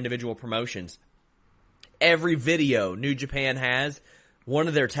stuff for individual promotions. Every video New Japan has, one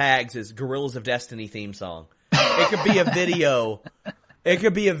of their tags is Guerrillas of Destiny theme song. It could be a video. It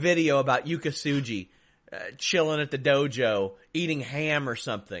could be a video about Yuka Tsuji chilling at the dojo, eating ham or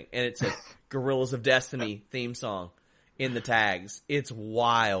something, and it says Guerrillas of Destiny theme song in the tags. It's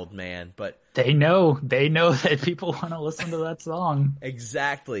wild, man. But they know that people want to listen to that song.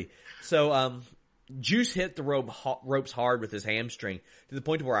 Exactly. So, Juice hit the ropes hard with his hamstring to the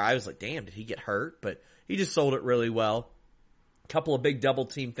point where I was like, damn, did he get hurt? But he just sold it really well. A couple of big double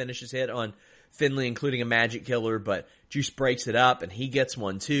team finishes hit on Finley, including a Magic Killer, but Juice breaks it up and he gets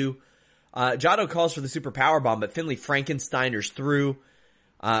one too. Jado calls for the super power bomb, but Finley Frankensteiners through.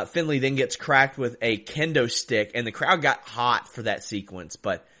 Finlay then gets cracked with a kendo stick, and the crowd got hot for that sequence,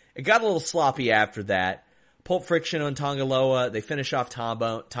 but it got a little sloppy after that. Pulp Friction on Tonga Loa. They finish off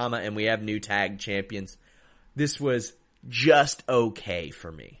Tama, and we have new tag champions. This was just okay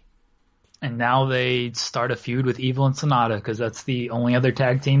for me. And now they start a feud with Evil and Sonata because that's the only other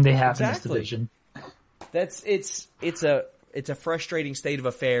tag team they have in this division. It's a frustrating state of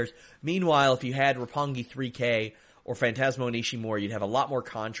affairs. Meanwhile, if you had Roppongi 3K or Phantasmo and Ishimori, you'd have a lot more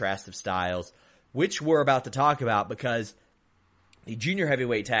contrast of styles, which we're about to talk about because the junior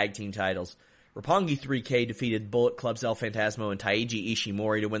heavyweight tag team titles, Roppongi 3K defeated Bullet Club's El Phantasmo and Taiji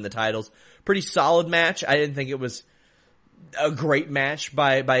Ishimori to win the titles. Pretty solid match. I didn't think it was a great match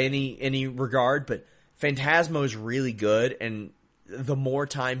by any regard, but Phantasmo is really good, and the more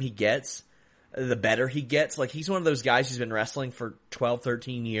time he gets, the better he gets. Like, he's one of those guys who's been wrestling for 12,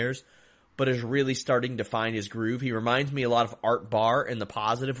 13 years, but is really starting to find his groove. He reminds me a lot of Art Barr in the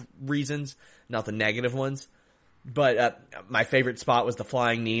positive reasons, not the negative ones. But my favorite spot was the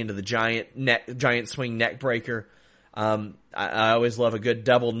flying knee into the giant swing neck breaker. I always love a good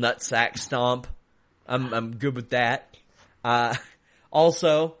double nutsack stomp. I'm good with that.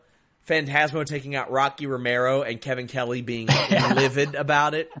 Also, Phantasmo taking out Rocky Romero and Kevin Kelly being livid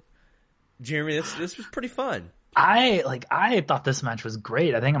about it. Jeremy, this was pretty fun. I thought this match was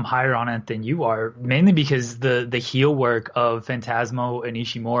great. I think I'm higher on it than you are, mainly because the heel work of Phantasmo and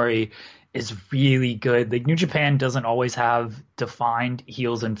Ishimori is really good. Like, New Japan doesn't always have defined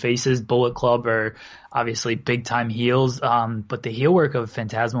heels and faces. Bullet Club are obviously big time heels, but the heel work of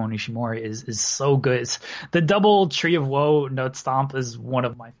Phantasmo and Ishimori is so good. The double Tree of Woe nut stomp is one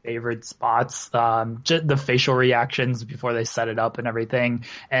of my favorite spots. Just the facial reactions before they set it up and everything.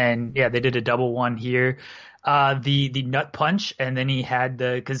 And yeah, they did a double one here. The nut punch, and then he had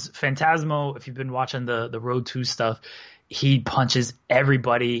cause Phantasmo, if you've been watching the Road 2 stuff, he punches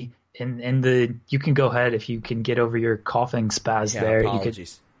everybody in the, you can go ahead if you can get over your coughing spaz there.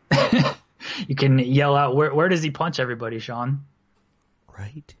 Apologies. You can yell out, where does he punch everybody, Sean?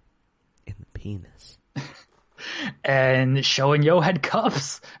 Right in the penis. And Sho and Yo had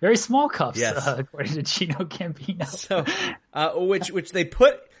cups, very small cups, yes. According to Chino Gambino. So, which they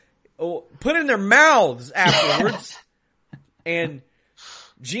put in their mouths afterwards. And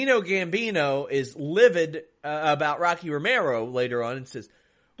Gino Gambino is livid about Rocky Romero later on and says,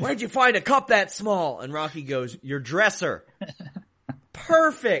 "Where'd you find a cup that small?" And Rocky goes, "Your dresser."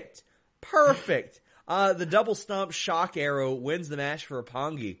 Perfect. The double stomp shock arrow wins the match for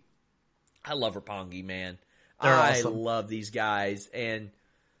Roppongi. I love Roppongi, man. They're I awesome. love these guys. And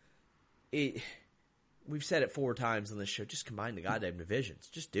we've said it 4 times on this show. Just combine the goddamn divisions.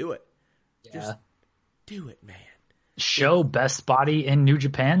 Just do it. Yeah. Just do it, man. Sho, best body in New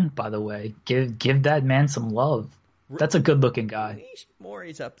Japan, by the way. Give that man some love. That's a good looking guy.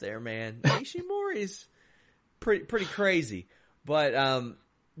 Ishimori's up there, man. Ishimori's pretty crazy. But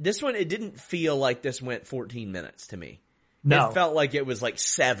this one, it didn't feel like this went 14 minutes to me. No. It felt like it was like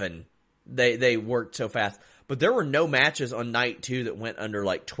 7. They worked so fast. But there were no matches on night 2 that went under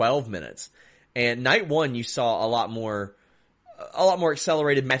like 12 minutes. And night 1, you saw a lot more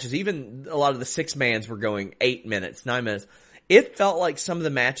accelerated matches. Even a lot of the 6-mans were going 8 minutes, 9 minutes. It felt like some of the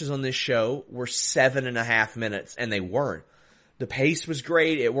matches on this show were 7.5 minutes, and they weren't. The pace was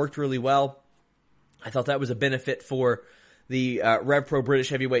great. It worked really well. I thought that was a benefit for the Rev Pro British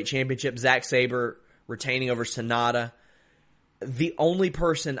Heavyweight Championship. Zack Sabre retaining over Sonata. The only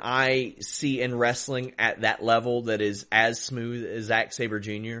person I see in wrestling at that level that is as smooth as Zack Sabre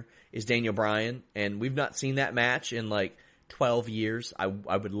Jr. is Daniel Bryan, and we've not seen that match in like 12 years. I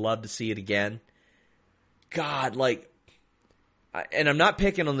would love to see it again. God, and I'm not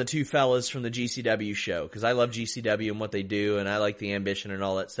picking on the 2 fellas from the GCW show, because I love GCW and what they do, and I like the ambition and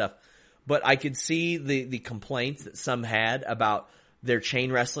all that stuff. But I could see the complaints that some had about their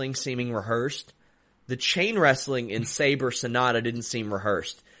chain wrestling seeming rehearsed. The chain wrestling in Sabre Sonata didn't seem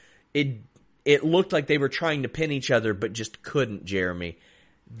rehearsed. It looked like they were trying to pin each other, but just couldn't, Jeremy.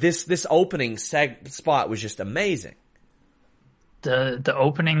 This opening spot was just amazing. The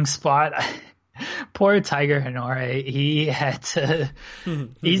opening spot, poor Tiger Hanore, he had to,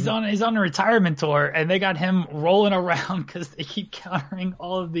 he's on a retirement tour, and they got him rolling around because they keep countering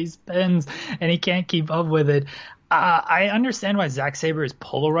all of these pins, and he can't keep up with it. I understand why Zack Sabre is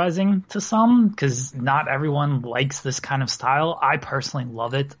polarizing to some, because not everyone likes this kind of style. I personally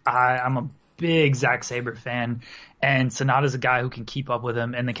love it. I'm a big Zack Sabre fan, and Sonata's a guy who can keep up with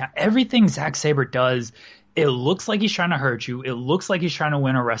him. And everything Zack Sabre does, it looks like he's trying to hurt you. It looks like he's trying to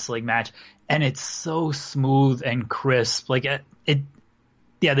win a wrestling match, and it's so smooth and crisp. Like the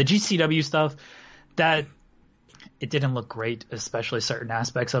GCW stuff, that it didn't look great, especially certain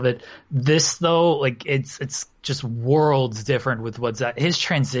aspects of it. This though, like it's just worlds different with what's that. His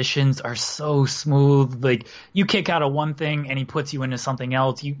transitions are so smooth. Like you kick out of one thing and he puts you into something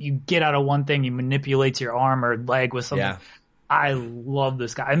else. You get out of one thing, he manipulates your arm or leg with something. Yeah. I love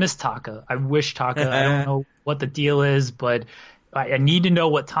this guy. I miss Taka. I wish Taka. I don't know what the deal is, but I need to know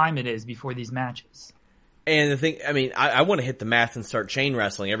what time it is before these matches. And the thing, I mean, I want to hit the mats and start chain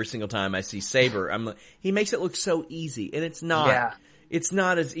wrestling every single time I see Sabre. I'm like, he makes it look so easy, and it's not. Yeah. It's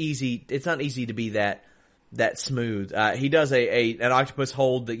not as easy. It's not easy to be that smooth. He does an octopus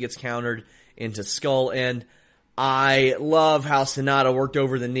hold that gets countered into skull end. I love how Sonata worked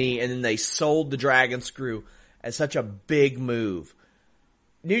over the knee, and then they sold the dragon screw as such a big move.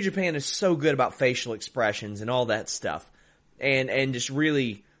 New Japan is so good about facial expressions and all that stuff, and just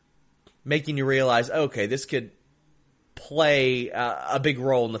really making you realize, okay, this could play a big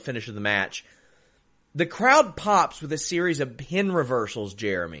role in the finish of the match. The crowd pops with a series of pin reversals,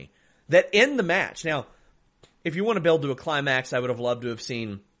 Jeremy, that end the match. Now, if you want to build to a climax, I would have loved to have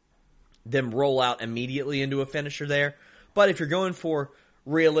seen them roll out immediately into a finisher there. But if you're going for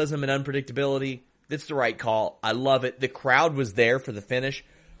realism and unpredictability, that's the right call. I love it. The crowd was there for the finish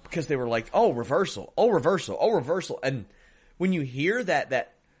because they were like, oh, reversal, oh, reversal, oh, reversal. And when you hear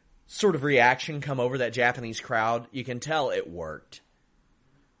that sort of reaction come over that Japanese crowd, you can tell it worked.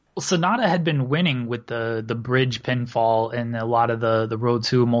 Well, Sonata had been winning with the bridge pinfall in a lot of the Road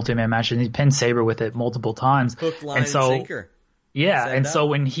 2 multi-man matches. He pinned Sabre with it multiple times. Hook, line, and sinker. Yeah, and so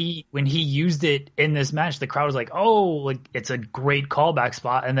when he used it in this match, the crowd was like, "Oh, like it's a great callback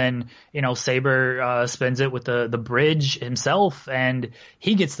spot." And then Sabre spins it with the bridge himself, and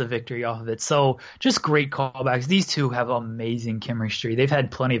he gets the victory off of it. So just great callbacks. These two have amazing chemistry. They've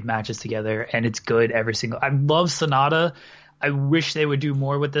had plenty of matches together, and it's good every single. I love Sonata. I wish they would do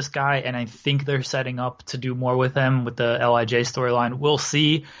more with this guy, and I think they're setting up to do more with him with the LIJ storyline. We'll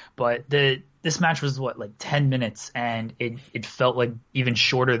see, but this match was like 10 minutes, and it felt like even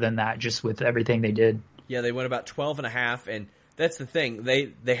shorter than that just with everything they did. Yeah, they went about 12 and a half, and that's the thing.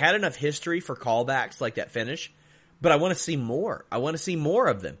 They had enough history for callbacks like that finish, but I want to see more. I want to see more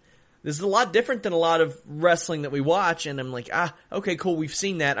of them. This is a lot different than a lot of wrestling that we watch, and I'm like, okay, cool, we've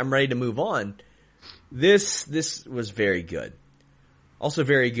seen that. I'm ready to move on. This was very good. Also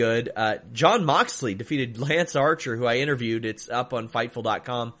very good. Jon Moxley defeated Lance Archer, who I interviewed. It's up on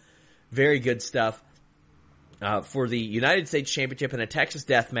Fightful.com. Very good stuff for the United States Championship in a Texas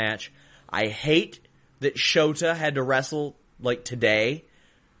death match. I hate that Shota had to wrestle like today.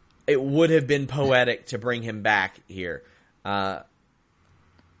 It would have been poetic to bring him back here.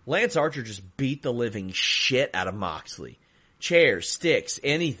 Lance Archer just beat the living shit out of Moxley. Chairs, sticks,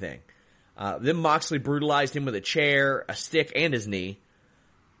 anything. Then Moxley brutalized him with a chair, a stick, and his knee.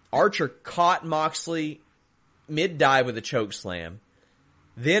 Archer caught Moxley mid-dive with a choke slam.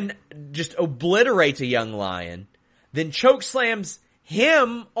 Then just obliterates a young lion, then choke slams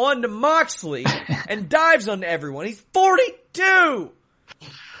him onto Moxley and dives onto everyone. He's 42!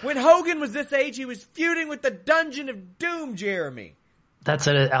 When Hogan was this age, he was feuding with the Dungeon of Doom, Jeremy. That's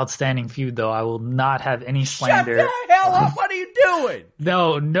an outstanding feud, though. I will not have any slander. Shut the hell up! What are you doing?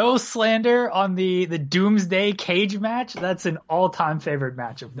 No slander on the Doomsday cage match. That's an all-time favorite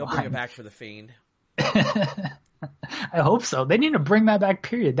match of mine. They'll bring it back for the Fiend. I hope so. They need to bring that back,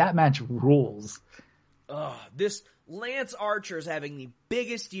 period. That match rules. This Lance Archer is having the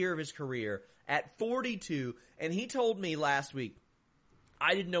biggest year of his career at 42, and he told me last week,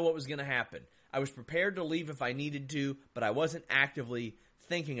 I didn't know what was going to happen. I was prepared to leave if I needed to, but I wasn't actively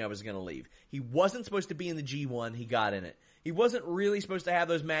thinking I was going to leave. He wasn't supposed to be in the G1. He got in it. He wasn't really supposed to have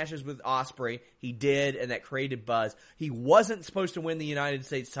those matches with Ospreay. He did, and that created buzz. He wasn't supposed to win the United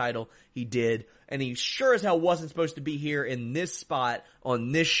States title. He did. And he sure as hell wasn't supposed to be here in this spot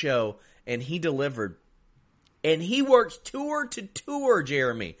on this show, and he delivered. And he works tour to tour,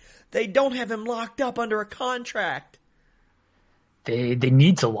 Jeremy. They don't have him locked up under a contract. They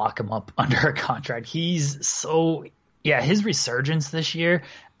need to lock him up under a contract. He's so... Yeah, his resurgence this year,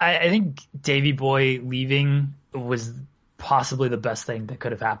 I think Davey Boy leaving was possibly the best thing that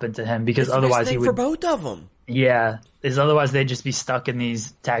could have happened to him, because otherwise he would... for both of them. Yeah, because otherwise they'd just be stuck in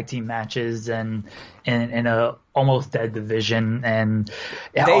these tag team matches and in a almost dead division. And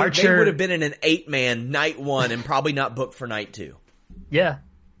Archer, they would have been in an 8-man night 1 and probably not booked for night 2. Yeah,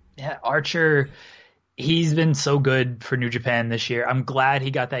 Archer, he's been so good for New Japan this year. I'm glad he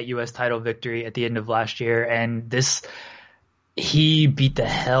got that U.S. title victory at the end of last year, and this he beat the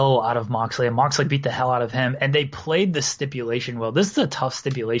hell out of Moxley, and Moxley beat the hell out of him, and they played the stipulation well. This is a tough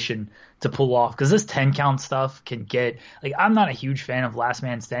stipulation to pull off because this 10 count stuff can get like, I'm not a huge fan of last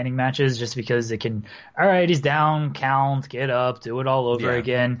man standing matches just because it can, all right, he's down, count, get up, do it all over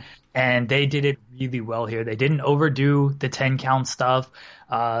again. And they did it really well here. They didn't overdo the 10 count stuff.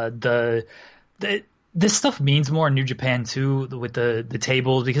 This stuff means more in New Japan too, with the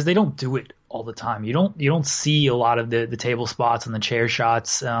tables, because they don't do it all the time. You don't see a lot of the table spots and the chair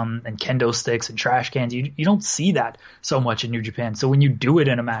shots and kendo sticks and trash cans. You don't see that so much in New Japan. So when you do it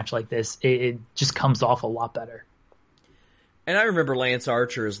in a match like this, it just comes off a lot better. And I remember Lance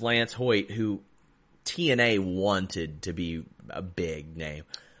Archer as Lance Hoyt, who TNA wanted to be a big name.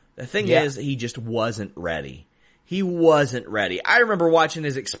 The thing is, he just wasn't ready. He wasn't ready. I remember watching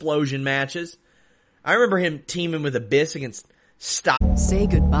his Explosion matches. I remember him teaming with Abyss against Stop. Say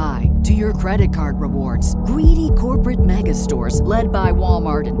goodbye to your credit card rewards. Greedy corporate mega stores, led by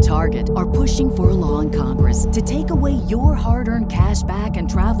Walmart and Target, are pushing for a law in Congress to take away your hard-earned cash back and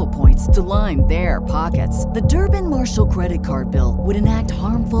travel points to line their pockets. The Durbin-Marshall credit card bill would enact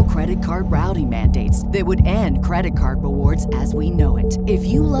harmful credit card routing mandates that would end credit card rewards as we know it. If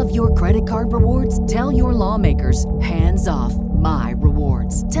you love your credit card rewards, tell your lawmakers, hands off my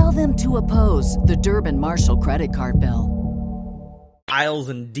rewards. Tell them to oppose the Durbin-Marshall credit card bill. Styles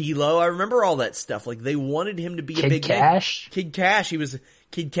and D'Lo. I remember all that stuff. Like, they wanted him to be a big Cash. name. Kid Cash. He was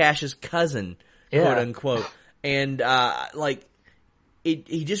Kid Cash's cousin, quote unquote. And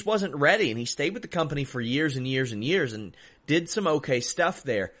he just wasn't ready. And he stayed with the company for years and years and years and did some okay stuff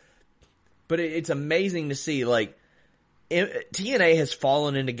there. But it's amazing to see, like, TNA has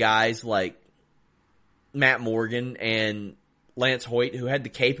fallen into guys like Matt Morgan and Lance Hoyt, who had the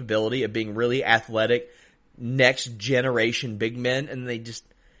capability of being really athletic, next generation big men, and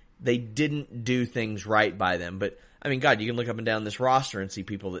they didn't do things right by them. But I mean, God, you can look up and down this roster and see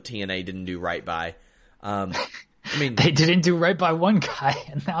people that TNA didn't do right by. I mean, they didn't do right by one guy,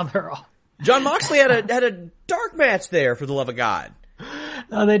 and now they're all. John Moxley had a dark match there, for the love of God.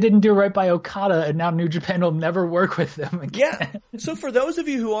 No, they didn't do right by Okada, and now New Japan will never work with them again. Yeah. So for those of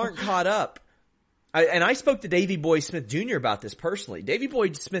you who aren't caught up, I spoke to Davey Boy Smith Jr. about this personally. Davey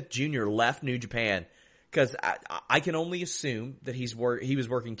Boy Smith Jr. left New Japan because I can only assume that he was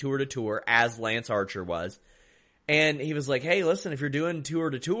working tour to tour as Lance Archer was. And he was like, hey, listen, if you're doing tour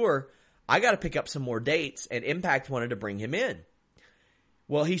to tour, I got to pick up some more dates. And Impact wanted to bring him in.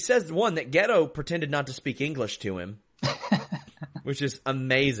 Well, he says, one, that Ghetto pretended not to speak English to him, which is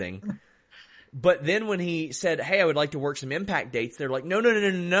amazing. But then when he said, hey, I would like to work some Impact dates, they're like,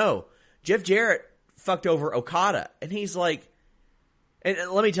 no. Jeff Jarrett fucked over Okada. And he's like, and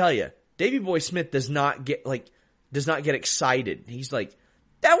let me tell you, Davey Boy Smith does not get excited. He's like,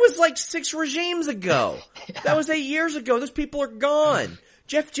 that was like 6 regimes ago. Yeah. That was 8 years ago. Those people are gone.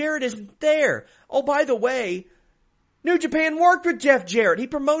 Jeff Jarrett isn't there. Oh, by the way, New Japan worked with Jeff Jarrett. He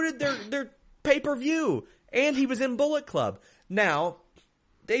promoted their pay-per-view, and he was in Bullet Club. Now,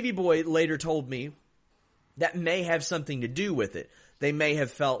 Davey Boy later told me that may have something to do with it. They may have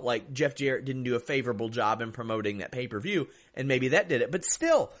felt like Jeff Jarrett didn't do a favorable job in promoting that pay-per-view, and maybe that did it. But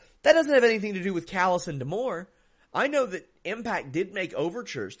still, that doesn't have anything to do with Callis and D'Amore. I know that Impact did make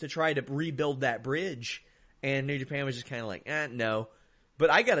overtures to try to rebuild that bridge, and New Japan was just kind of like, no.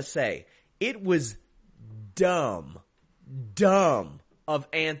 But I gotta say, it was dumb of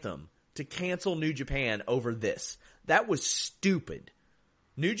Anthem to cancel New Japan over this. That was stupid.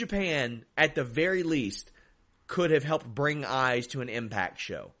 New Japan, at the very least, could have helped bring eyes to an Impact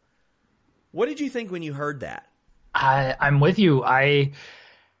show. What did you think when you heard that? I'm with you.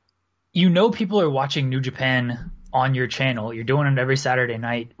 People are watching New Japan on your channel. You're doing it every Saturday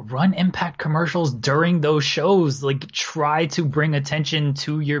night. Run Impact commercials during those shows. Like, try to bring attention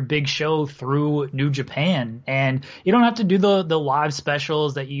to your big show through New Japan. And you don't have to do the live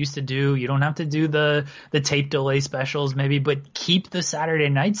specials that you used to do. You don't have to do the tape delay specials maybe, but keep the Saturday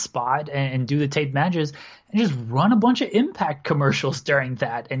night spot and do the tape matches and just run a bunch of Impact commercials during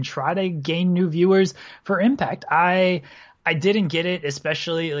that and try to gain new viewers for Impact. I didn't get it,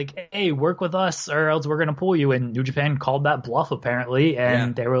 especially like, hey, work with us or else we're going to pull you. And New Japan called that bluff apparently.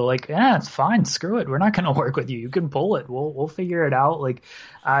 And They were like, it's fine. Screw it. We're not going to work with you. You can pull it. We'll figure it out. Like,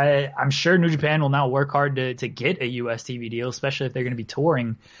 I'm sure New Japan will now work hard to get a US TV deal, especially if they're going to be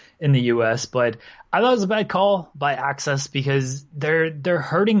touring in the US. But I thought it was a bad call by Access because they're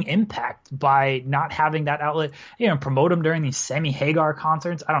hurting Impact by not having that outlet. Promote them during these Sammy Hagar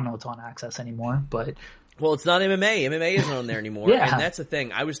concerts. I don't know what's on Access anymore, but. Well, it's not MMA. MMA isn't on there anymore. Yeah. And that's the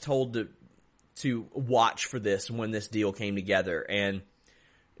thing. I was told to watch for this when this deal came together. And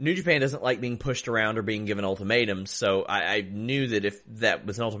New Japan doesn't like being pushed around or being given ultimatums, so I knew that if that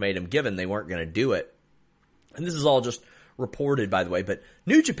was an ultimatum given, they weren't going to do it. And this is all just reported, by the way, but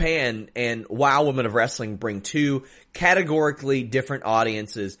New Japan and WoW Women of Wrestling bring two categorically different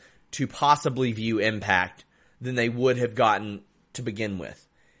audiences to possibly view Impact than they would have gotten to begin with.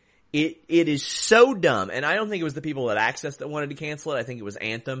 It is so dumb, and I don't think it was the people at Access that wanted to cancel it. I think it was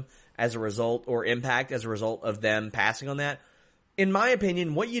Anthem as a result, or Impact as a result of them passing on that. In my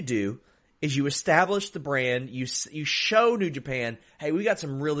opinion, what you do is you establish the brand, you show New Japan, hey, we got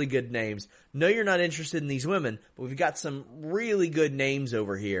some really good names. No, you're not interested in these women, but we've got some really good names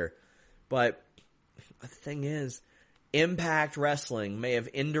over here. But the thing is, Impact Wrestling may have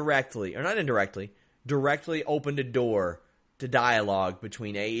indirectly, or not indirectly, directly opened a door to dialogue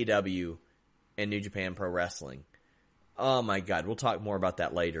between AEW and New Japan Pro Wrestling. Oh my God, we'll talk more about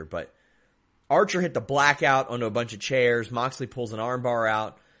that later, but Archer hit the blackout onto a bunch of chairs. Moxley pulls an armbar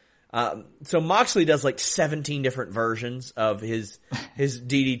out. So Moxley does like 17 different versions of his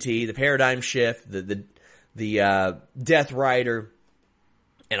DDT, the paradigm shift, the Death Rider,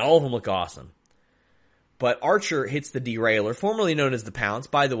 and all of them look awesome. But Archer hits the derailleur, formerly known as the Pounce.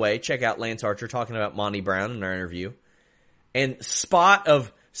 By the way, check out Lance Archer talking about Monty Brown in our interview. And spot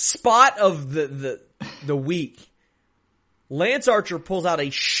of the week. Lance Archer pulls out a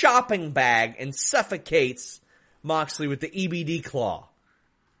shopping bag and suffocates Moxley with the EBD claw.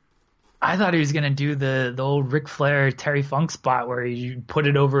 I thought he was going to do the old Ric Flair Terry Funk spot where you put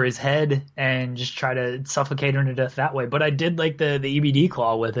it over his head and just try to suffocate him to death that way. But I did like the EBD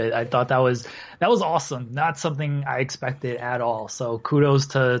claw with it. I thought that was awesome. Not something I expected at all. So kudos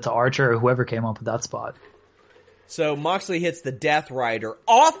to Archer or whoever came up with that spot. So Moxley hits the Death Rider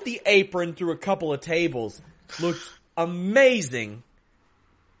off the apron through a couple of tables. Looks amazing.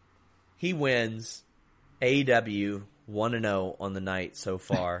 He wins. AEW 1-0 on the night so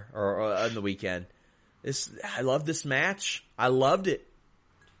far, or on the weekend. I love this match. I loved it.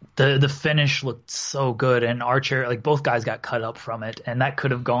 The finish looked so good, and Archer, like both guys got cut up from it, and that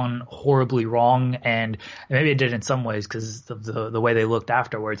could have gone horribly wrong, and maybe it did in some ways because of the way they looked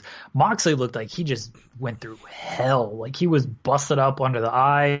afterwards. Moxley looked like he just went through hell. Like he was busted up under the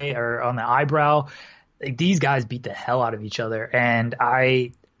eye or on the eyebrow. Like these guys beat the hell out of each other, and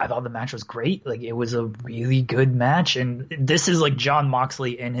I thought the match was great. Like it was a really good match, and this is like Jon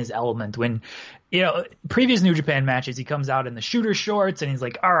Moxley in his element. When previous New Japan matches, he comes out in the shooter shorts and he's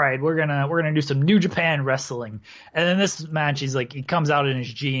like, "All right, we're gonna do some New Japan wrestling." And then this match, he comes out in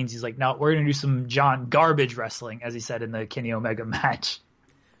his jeans. He's like, "No, we're gonna do some John Garbage wrestling," as he said in the Kenny Omega match.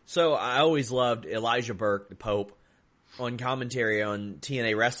 So I always loved Elijah Burke, the Pope, on commentary on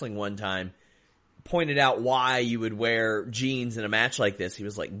TNA Wrestling one time. Pointed out why you would wear jeans in a match like this. He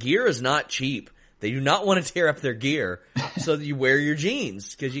was like, gear is not cheap. They do not want to tear up their gear, so that you wear your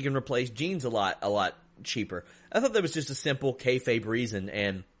jeans because you can replace jeans a lot cheaper. I thought that was just a simple kayfabe reason,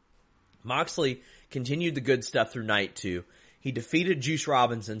 and Moxley continued the good stuff through night 2. He defeated Juice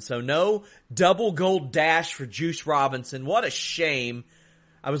Robinson, so no double gold dash for Juice Robinson. What a shame.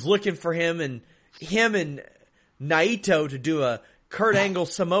 I was looking for him and Naito to do a Kurt Angle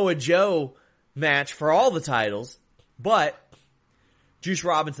Samoa Joe match for all the titles, but Juice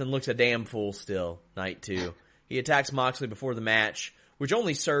Robinson looks a damn fool still, night 2. He attacks Moxley before the match, which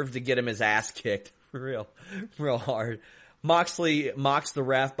only served to get him his ass kicked real hard. Moxley mocks the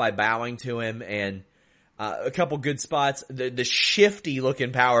ref by bowing to him, and a couple good spots. The shifty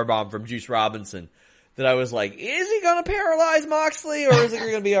looking powerbomb from Juice Robinson that I was like, is he gonna paralyze Moxley or is it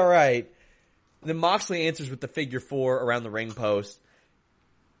gonna be alright? Then Moxley answers with the figure 4 around the ring post.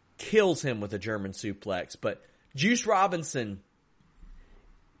 Kills him with a German suplex. But Juice Robinson,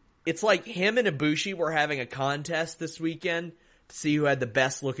 it's like him and Ibushi were having a contest this weekend to see who had the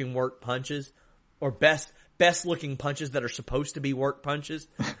best looking work punches, or best looking punches that are supposed to be work punches.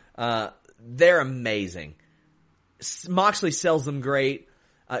 They're amazing. Moxley sells them great.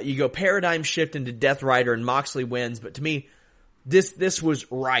 You go paradigm shift into Death Rider and Moxley wins, but to me, this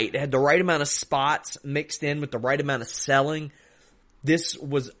was right. It had the right amount of spots mixed in with the right amount of selling. This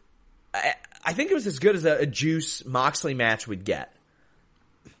was, I think it was as good as a Juice Moxley match would get.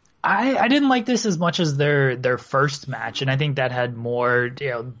 I didn't like this as much as their first match, and I think that had more,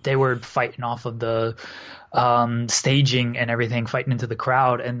 they were fighting off of the staging and everything, fighting into the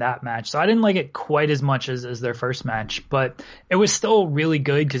crowd in that match. So I didn't like it quite as much as their first match, but it was still really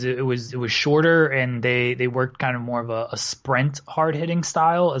good because it was shorter, and they worked kind of more of a sprint hard hitting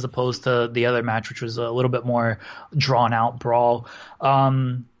style as opposed to the other match, which was a little bit more drawn out brawl.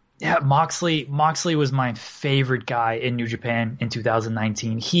 Yeah, Moxley was my favorite guy in New Japan in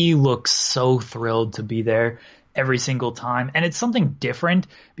 2019. He looks so thrilled to be there. every single time. And it's something different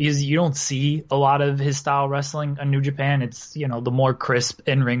because you don't see a lot of his style wrestling on New Japan. It's, the more crisp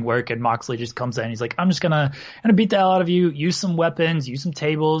in-ring work, and Moxley just comes in. He's like, I'm just gonna beat the hell out of you, use some weapons, use some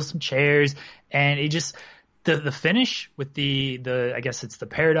tables, some chairs. And it just, the finish with the I guess it's the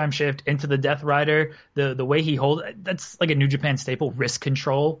paradigm shift into the Death Rider, the way he holds, that's like a New Japan staple, wrist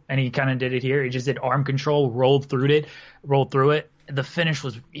control, and he kind of did it here. He just did arm control, rolled through it. The finish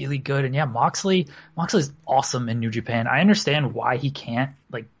was really good, and yeah, Moxley's awesome in New Japan. I understand why he can't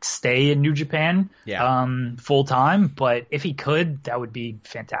stay in New Japan full time, but if he could, that would be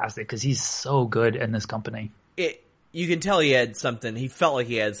fantastic because he's so good in this company. You can tell he had something. He felt like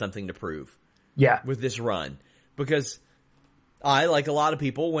he had something to prove. Yeah. With this run. Because I, like a lot of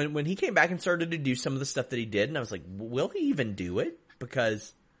people, when he came back and started to do some of the stuff that he did, and I was like, will he even do it?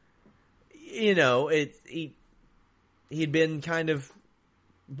 Because, he'd been kind of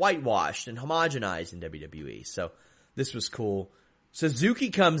whitewashed and homogenized in WWE. So this was cool. Suzuki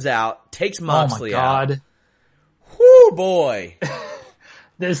comes out, takes Moxley out. Oh my God. Whoo, boy.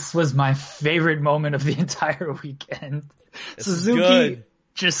 This was my favorite moment of the entire weekend. This Suzuki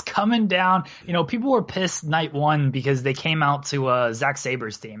just coming down. People were pissed night one because they came out to Zack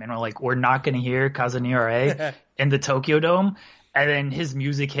Saber's team and were like, we're not going to hear Kazuniore in the Tokyo Dome. And then his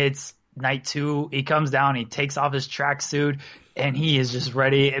music hits night two. He comes down, he takes off his tracksuit, and he is just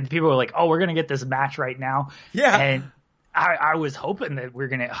ready. And people were like, oh, we're going to get this match right now. Yeah. And I was hoping that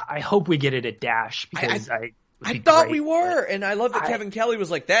I hope we get it at Dash because I thought we were. And I love that Kevin Kelly was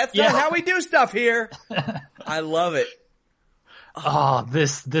like, that's not how we do stuff here. I love it. Oh,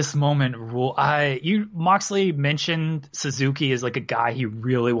 this moment rule. Moxley mentioned Suzuki as like a guy he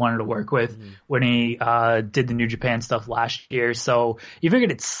really wanted to work with when he did the New Japan stuff last year. So you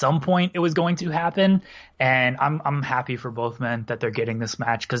figured at some point it was going to happen, and I'm happy for both men that they're getting this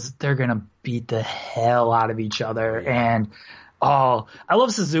match because they're gonna beat the hell out of each other. And I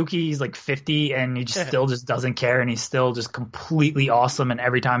love Suzuki. He's like 50 and he still doesn't care, and he's still just completely awesome. And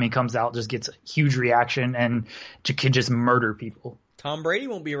every time he comes out, just gets a huge reaction and can just murder people. Tom Brady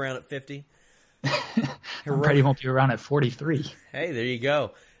won't be around at 50. Tom Brady won't be around at 43. Hey, there you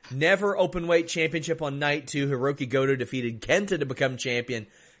go. Never openweight championship on night 2. Hiroki Goto defeated Kenta to become champion.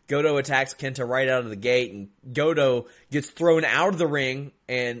 Goto attacks Kenta right out of the gate, and Goto gets thrown out of the ring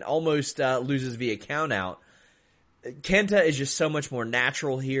and almost loses via countout. Kenta is just so much more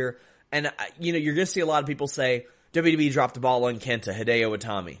natural here. And, you're going to see a lot of people say, WWE dropped the ball on Kenta, Hideo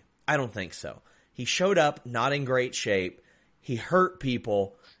Itami. I don't think so. He showed up not in great shape. He hurt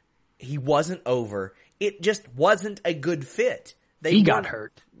people. He wasn't over. It just wasn't a good fit. He got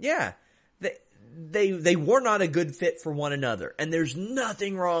hurt. Yeah. They were not a good fit for one another. And there's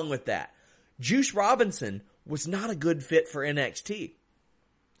nothing wrong with that. Juice Robinson was not a good fit for NXT.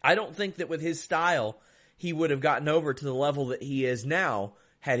 I don't think that with his style, he would have gotten over to the level that he is now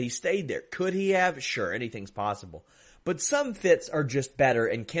had he stayed there. Could he have? Sure, anything's possible. But some fits are just better,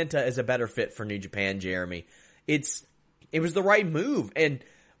 and Kenta is a better fit for New Japan, Jeremy. It was the right move, and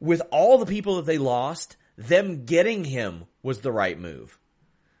with all the people that they lost, them getting him was the right move.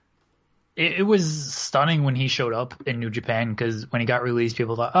 It was stunning when he showed up in New Japan because when he got released,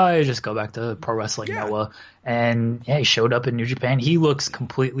 people thought, oh, just go back to Pro Wrestling Noah. And he showed up in New Japan. He looks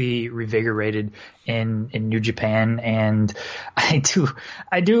completely revigorated in New Japan. And I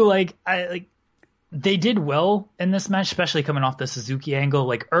do like they did well in this match, especially coming off the Suzuki angle.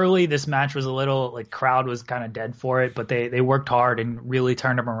 Like early, this match was a little crowd was kind of dead for it, but they worked hard and really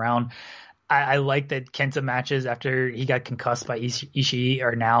turned him around. I like that Kenta matches after he got concussed by Ishii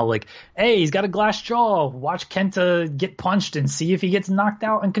are now like, hey, he's got a glass jaw. Watch Kenta get punched and see if he gets knocked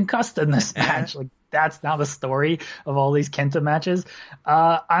out and concussed in this match. Like that's now the story of all these Kenta matches.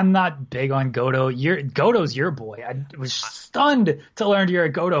 I'm not big on Goto. Goto's your boy. I was stunned to learn you're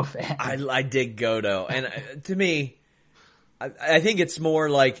a Goto fan. I dig Goto, and to me, I think it's more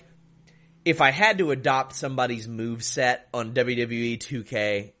like, if I had to adopt somebody's moveset on WWE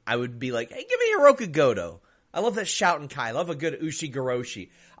 2K, I would be like, hey, give me Hiroki Goto. I love that shout and kai. I love a good Ushi-Goroshi.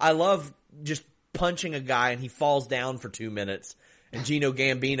 I love just punching a guy and he falls down for 2 minutes and Gino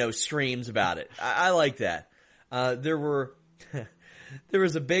Gambino screams about it. I like that. There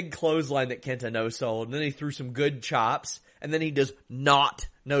was a big clothesline that Kenta no-sold, and then he threw some good chops, and then he does not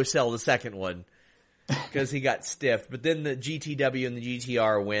no-sell the second one because he got stiffed. But then the GTW and the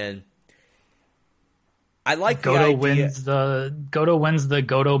GTR win. I like Goto wins the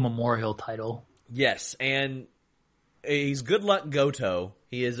Goto Memorial title. Yes, and he's good luck Goto.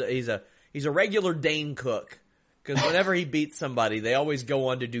 He's a regular Dane Cook because whenever he beats somebody, they always go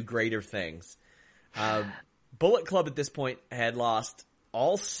on to do greater things. Bullet Club at this point had lost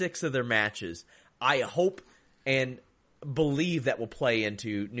all 6 of their matches. I hope and believe that will play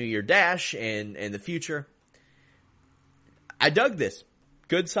into New Year Dash and the future. I dug this.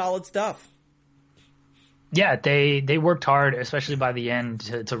 Good, solid stuff. Yeah, they worked hard, especially by the end,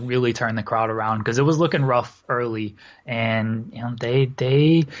 to really turn the crowd around, because it was looking rough early, and they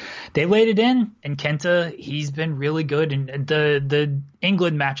laid it in. And Kenta, he's been really good. And the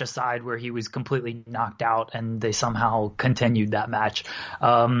England match aside, where he was completely knocked out, and they somehow continued that match.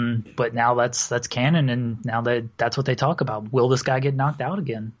 But now that's canon, and now that's what they talk about. Will this guy get knocked out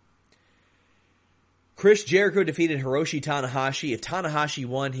again? Chris Jericho defeated Hiroshi Tanahashi. If Tanahashi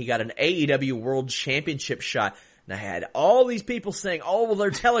won, he got an AEW World Championship shot. And I had all these people saying, oh, well,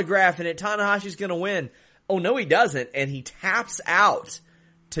 they're telegraphing it. Tanahashi's going to win. Oh, no, he doesn't. And he taps out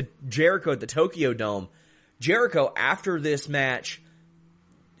to Jericho at the Tokyo Dome. Jericho, after this match,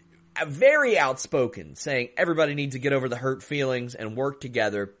 very outspoken, saying everybody needs to get over the hurt feelings and work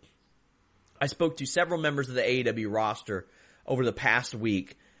together. I spoke to several members of the AEW roster over the past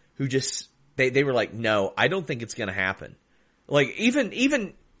week who just... They were like, no, I don't think it's going to happen. Like,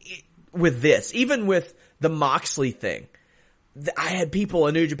 even with this, even with the Moxley thing, I had people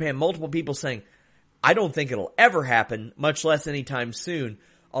in New Japan, multiple people saying, I don't think it'll ever happen, much less anytime soon.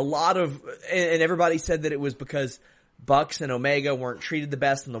 And everybody said that it was because Bucks and Omega weren't treated the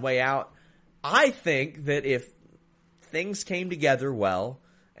best on the way out. I think that if things came together well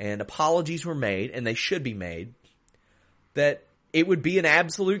and apologies were made, and they should be made, that it would be an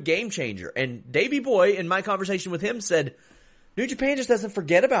absolute game changer. And Davey Boy, in my conversation with him, said New Japan just doesn't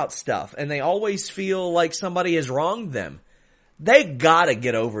forget about stuff, and they always feel like somebody has wronged them. They gotta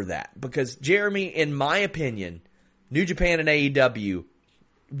get over that, because Jeremy, in my opinion, New Japan and AEW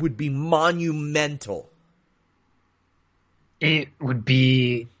would be monumental. It would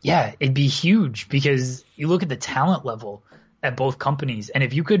be, it'd be huge, because you look at the talent level at both companies. And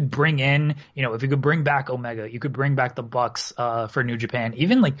if you could bring in, if you could bring back Omega, you could bring back the Bucks for New Japan,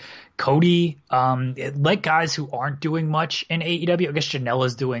 even like Cody, like guys who aren't doing much in AEW. I guess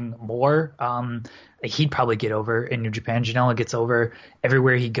Janela's doing more. He'd probably get over in New Japan. Janela gets over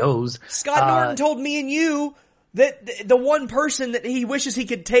everywhere he goes. Scott Norton told me and you that the one person that he wishes he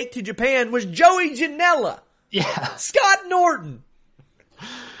could take to Japan was Joey Janela. Yeah. Scott Norton.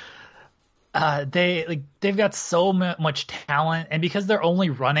 They've got so much talent, and because they're only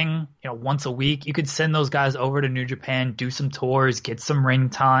running, once a week, you could send those guys over to New Japan, do some tours, get some ring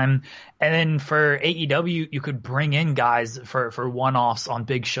time. And then for AEW, you could bring in guys for one-offs on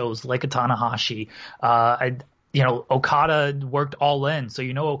big shows like a Tanahashi. Okada worked All In, so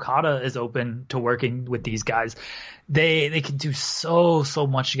Okada is open to working with these guys. They could do so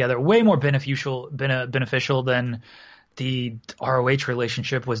much together, way more beneficial than the ROH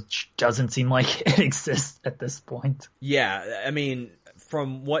relationship doesn't seem like it exists at this point. Yeah, I mean,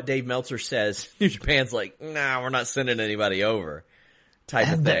 from what Dave Meltzer says, New Japan's like, nah, we're not sending anybody over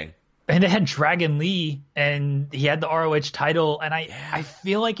type of thing. And they had Dragon Lee, and he had the ROH title, and I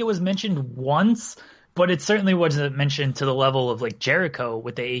feel like it was mentioned once, but it certainly wasn't mentioned to the level of like Jericho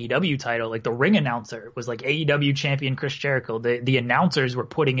with the AEW title. Like the ring announcer was like AEW champion Chris Jericho. The announcers were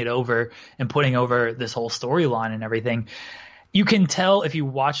putting it over and putting over this whole storyline and everything. You can tell if you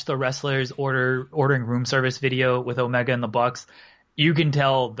watch the wrestlers ordering room service video with Omega and the Bucks, you can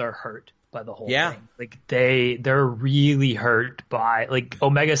tell they're hurt by the whole thing. Like they're really hurt by, like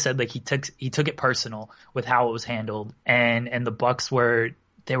Omega said, like he took it personal with how it was handled, and the Bucks were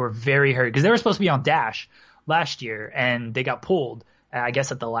very hurt because they were supposed to be on Dash last year and they got pulled, I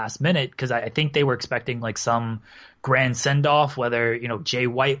guess, at the last minute, because I think they were expecting like some grand send off, whether Jay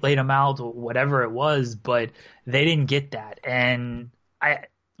White laid them out or whatever it was, but they didn't get that. And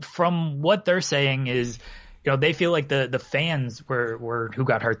from what they're saying is, they feel like the fans were who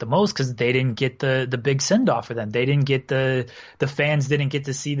got hurt the most, because they didn't get the big send off for them. They didn't get the fans didn't get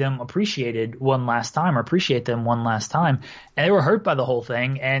to see them appreciate them one last time. And they were hurt by the whole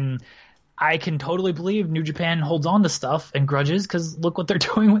thing. And I can totally believe New Japan holds on to stuff and grudges, because look what they're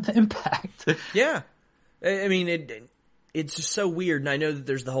doing with Impact. Yeah. I mean, it's just so weird. And I know that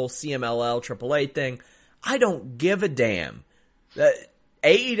there's the whole CMLL AAA thing. I don't give a damn.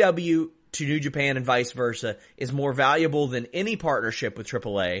 AEW to New Japan and vice versa is more valuable than any partnership with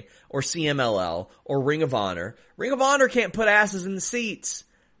AAA or CMLL or Ring of Honor. Ring of Honor can't put asses in the seats.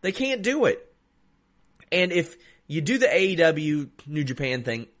 They can't do it. And if you do the AEW New Japan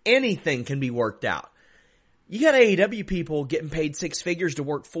thing, anything can be worked out. You got AEW people getting paid 6 figures to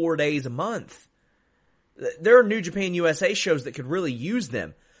work 4 days a month. There are New Japan USA shows that could really use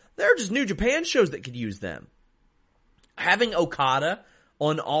them. There are just New Japan shows that could use them. Having Okada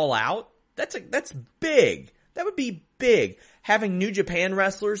on All Out, that's big. That would be big. Having New Japan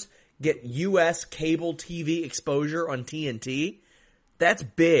wrestlers get U.S. cable TV exposure on TNT, that's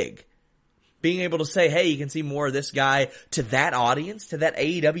big. Being able to say, hey, you can see more of this guy to that audience, to that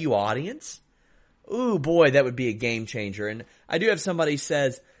AEW audience. Ooh, boy, that would be a game changer. And I do have somebody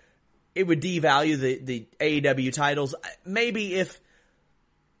says it would devalue the AEW titles. Maybe if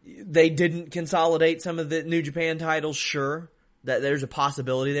they didn't consolidate some of the New Japan titles, sure, that there's a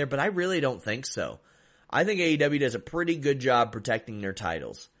possibility there, but I really don't think so. I think AEW does a pretty good job protecting their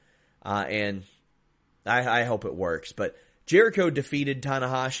titles. And I hope it works. But Jericho defeated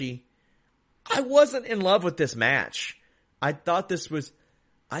Tanahashi. I wasn't in love with this match. I thought it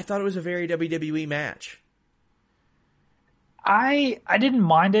was a very WWE match. I didn't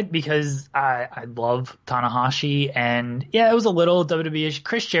mind it because I love Tanahashi, and yeah, it was a little WWE-ish.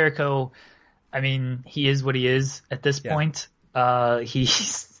 Chris Jericho, I mean, he is what he is at this point.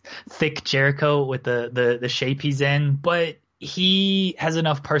 He's thick Jericho with the shape he's in, but he has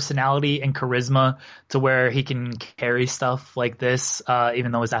enough personality and charisma to where he can carry stuff like this,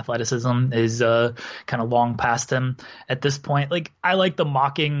 even though his athleticism is kind of long past him at this point. Like, I like the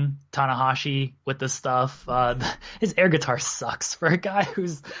mocking Tanahashi with this stuff. His air guitar sucks for a guy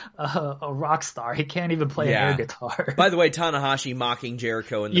who's a rock star. He can't even play an air guitar. By the way, Tanahashi mocking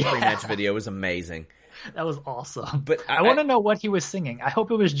Jericho in the pre-match video was amazing. That was awesome. But I want to know what he was singing. I hope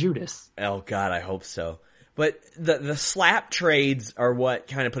it was Judas. Oh, God, I hope so. But the slap trades are what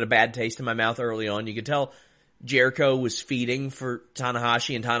kind of put a bad taste in my mouth early on. You could tell Jericho was feeding for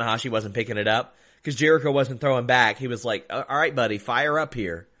Tanahashi, and Tanahashi wasn't picking it up because Jericho wasn't throwing back. He was like, all right, buddy, fire up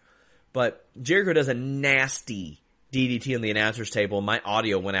here. But Jericho does a nasty DDT on the announcer's table, and my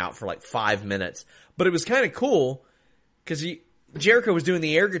audio went out for like 5 minutes. But it was kind of cool because Jericho was doing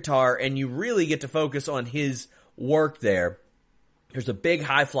the air guitar, and you really get to focus on his work there. There's a big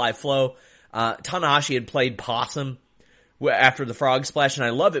high fly flow. Tanahashi had played possum after the frog splash, and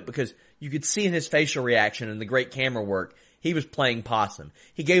I love it because you could see in his facial reaction and the great camera work, he was playing possum.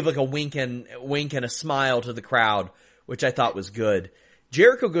 He gave like a wink and a smile to the crowd, which I thought was good.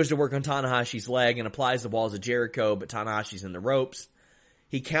 Jericho goes to work on Tanahashi's leg and applies the walls of Jericho, but Tanahashi's in the ropes.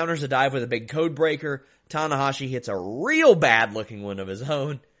 He counters a dive with a big code breaker. Tanahashi hits a real bad looking one of his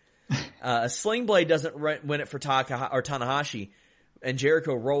own. A sling blade doesn't win it for Tanahashi. And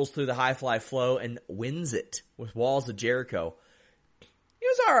Jericho rolls through the high fly flow and wins it with walls of Jericho. It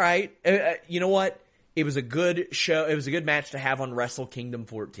was all right. You know what? It was a good show. It was a good match to have on Wrestle Kingdom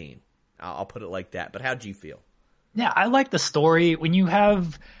 14. I'll put it like that. But how'd you feel? Yeah, I like the story. When you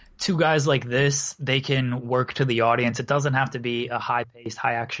have two guys like this, they can work to the audience. It doesn't have to be a high-paced,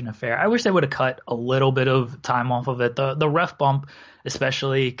 high-action affair. I wish they would have cut a little bit of time off of it. The ref bump,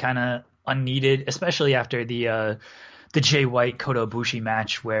 especially, kind of unneeded, especially after the Jay White Kota Ibushi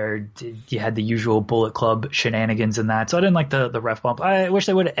match where you had the usual Bullet Club shenanigans in that. So I didn't like the ref bump. I wish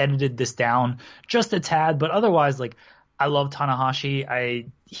they would have edited this down just a tad, but otherwise, like, I love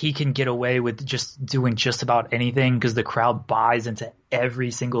Tanahashi. He can get away with just doing just about anything because the crowd buys into every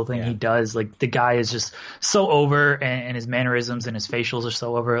single thing he does. Like, the guy is just so over, and his mannerisms and his facials are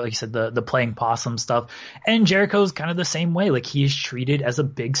so over. Like you said, the playing possum stuff. And Jericho's kind of the same way. Like, he is treated as a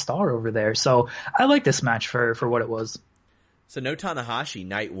big star over there. So I like this match for what it was. So no Tanahashi,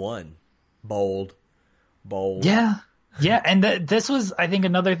 night one. Bold. Yeah, and this was, I think,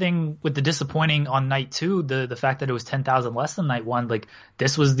 another thing with the disappointing on night two, the fact that it was 10,000 less than night one. Like,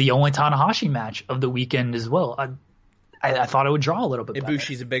 this was the only Tanahashi match of the weekend as well. I thought it would draw a little bit better.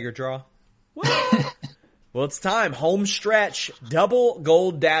 Ibushi's a bigger draw. Well, it's time. Home stretch. Double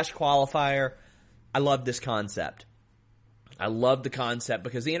Gold Dash qualifier. I love this concept. I love the concept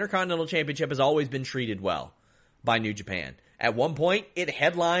because the Intercontinental Championship has always been treated well by New Japan. At one point, it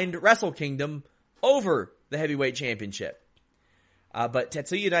headlined Wrestle Kingdom over the Heavyweight Championship. But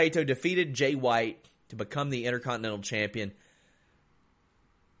Tetsuya Naito defeated Jay White to become the Intercontinental Champion.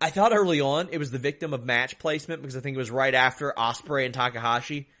 I thought early on it was the victim of match placement because I think it was right after Ospreay and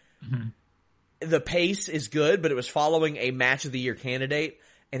Takahashi. Mm-hmm. The pace is good, but it was following a Match of the Year candidate,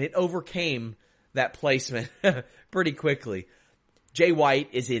 and it overcame that placement pretty quickly. Jay White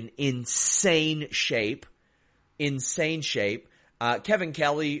is in insane shape. Kevin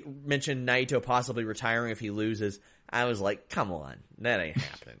Kelly mentioned Naito possibly retiring if he loses. I was like, come on, that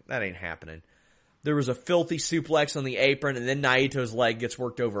ain't happening. There was a filthy suplex on the apron, and then Naito's leg gets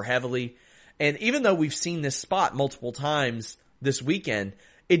worked over heavily. And even though we've seen this spot multiple times this weekend,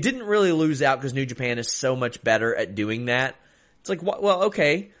 it didn't really lose out because New Japan is so much better at doing that. It's like, well,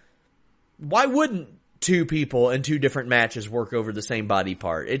 okay, why wouldn't two people in two different matches work over the same body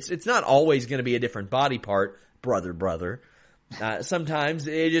part? It's not always going to be a different body part, brother. Sometimes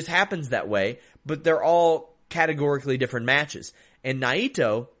it just happens that way, but they're all categorically different matches. And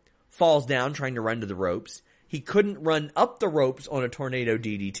Naito falls down trying to run to the ropes. He couldn't run up the ropes on a tornado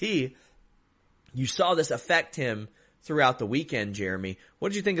DDT. You saw this affect him throughout the weekend, Jeremy. What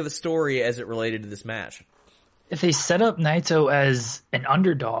did you think of the story as it related to this match? If they set up Naito as an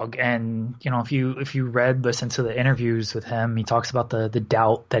underdog, and if you listen to the interviews with him, he talks about the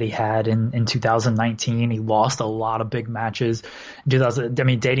doubt that he had in 2019. He lost a lot of big matches.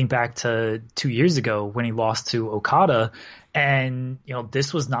 Dating back to 2 years ago when he lost to Okada, and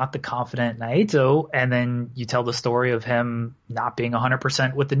this was not the confident Naito. And then you tell the story of him not being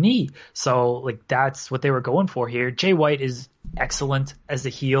 100% with the knee. So that's what they were going for here. Jay White is excellent as a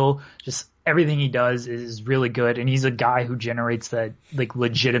heel. Just everything he does is really good, and he's a guy who generates that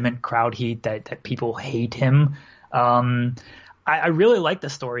legitimate crowd heat that people hate him. I really like the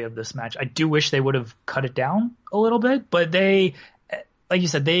story of this match. I do wish they would have cut it down a little bit, but they, like you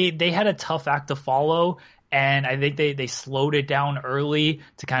said, they had a tough act to follow. And I think they slowed it down early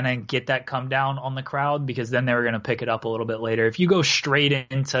to kind of get that come down on the crowd, because then they were going to pick it up a little bit later. If you go straight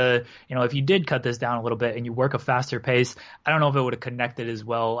into, if you did cut this down a little bit and you work a faster pace, I don't know if it would have connected as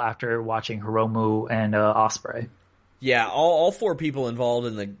well after watching Hiromu and Ospreay. Yeah, all four people involved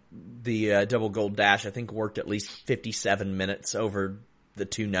in the Double Gold Dash, I think, worked at least 57 minutes over the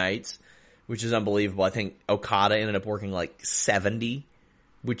 2 nights, which is unbelievable. I think Okada ended up working 70,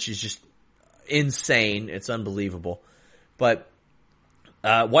 which is just insane. It's unbelievable. But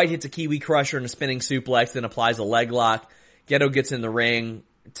White hits a Kiwi Crusher and a spinning suplex, then applies a leg lock. Gedo gets in the ring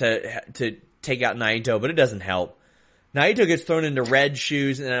to take out Naito, but it doesn't help. Naito gets thrown into Red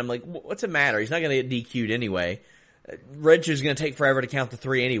Shoes, and I'm like, what's the matter? He's not going to get DQ'd anyway. Red Shoes is going to take forever to count to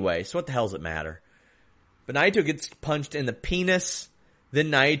 3 anyway, so what the hell does it matter? But Naito gets punched in the penis, then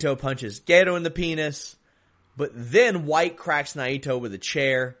Naito punches Gedo in the penis, but then White cracks Naito with a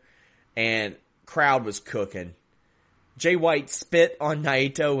chair, and crowd was cooking. Jay White spit on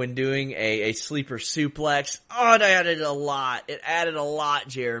Naito when doing a sleeper suplex. Oh, it added a lot. It added a lot,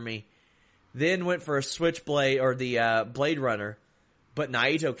 Jeremy. Then went for a switchblade, or the Blade Runner, but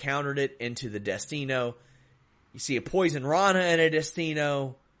Naito countered it into the Destino. You see a Poison Rana and a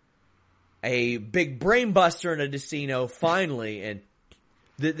Destino, a big Brain Buster and a Destino, finally, and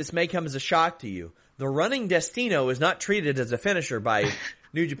this may come as a shock to you. The running Destino is not treated as a finisher by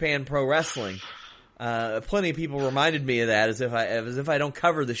New Japan Pro Wrestling. Plenty of people reminded me of that as if I don't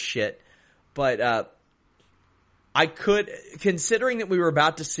cover this shit. But I could, considering that we were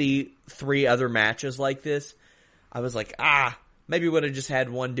about to see 3 other matches like this, I was like, maybe would have just had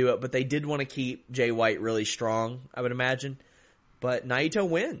one do it. But they did want to keep Jay White really strong, I would imagine. But Naito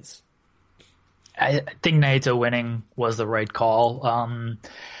wins. I think Naito winning was the right call.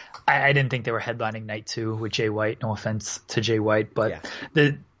 I didn't think they were headlining night 2 with Jay White. No offense to Jay White, but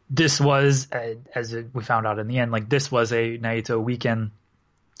this was, as we found out in the end, this was a Naito weekend.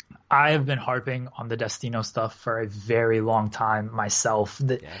 I have been harping on the Destino stuff for a very long time myself.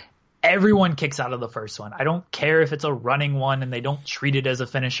 Everyone kicks out of the first one. I don't care if it's a running one and they don't treat it as a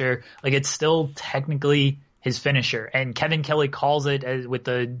finisher. It's still technically his finisher. And Kevin Kelly calls it with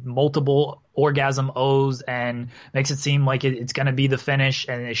the multiple orgasm O's and makes it seem like it's going to be the finish,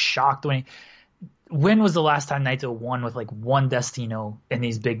 and is shocked when was the last time Naito won with one Destino in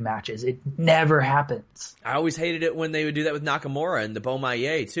these big matches? It never happens. I always hated it when they would do that with Nakamura and the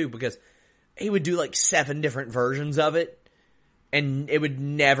Bomaye too, because he would do 7 different versions of it, and it would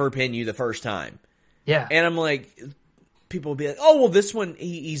never pin you the first time. Yeah. And I'm like, people would be like, oh, well, this one,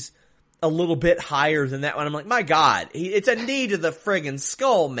 he's a little bit higher than that one. I'm like, my God, it's a knee to the friggin'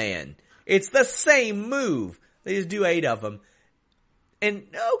 skull, man. It's the same move. They just do 8 of them. And,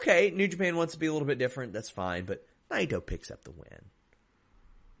 okay, New Japan wants to be a little bit different. That's fine. But Naito picks up the win.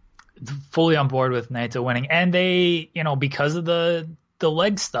 Fully on board with Naito winning. And they, because of the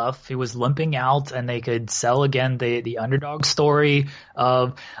leg stuff, he was limping out, and they could sell again the underdog story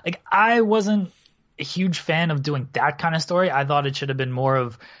of, I wasn't a huge fan of doing that kind of story. I thought it should have been more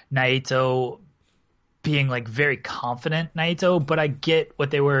of Naito being very confident Naito, but I get what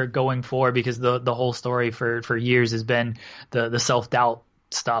they were going for, because the whole story for years has been the self-doubt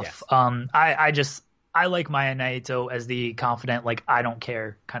stuff. Yes. I like Maya Naito as the confident, I don't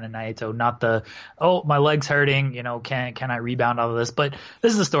care kind of Naito, not the, my leg's hurting, can I rebound out of this? But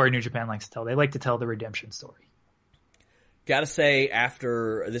this is a story New Japan likes to tell. They like to tell the redemption story. Gotta say,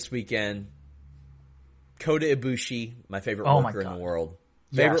 after this weekend, Kota Ibushi, my favorite worker in the world.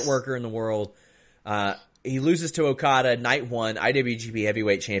 Favorite worker in the world. He loses to Okada, night 1, IWGP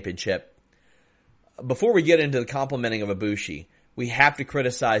Heavyweight Championship. Before we get into the complimenting of Ibushi, we have to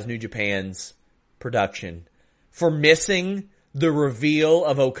criticize New Japan's production for missing the reveal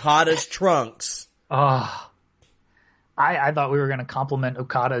of Okada's trunks. I I thought we were going to compliment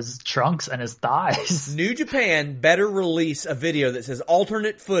Okada's trunks and his thighs. New Japan better release a video that says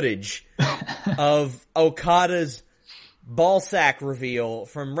alternate footage of Okada's ball sack reveal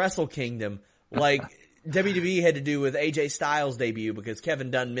from Wrestle Kingdom, like WWE had to do with AJ Styles' debut because Kevin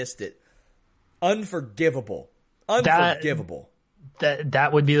Dunn missed it. Unforgivable. Unforgivable.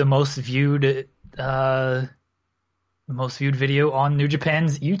 That would be the most viewed video on New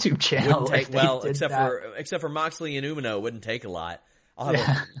Japan's YouTube channel. Except for Moxley and Umino, it wouldn't take a lot.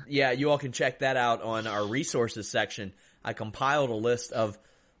 You all can check that out on our resources section. I compiled a list of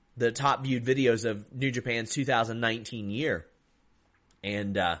the top viewed videos of New Japan's 2019 year,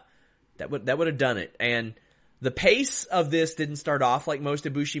 and that would have done it. And the pace of this didn't start off like most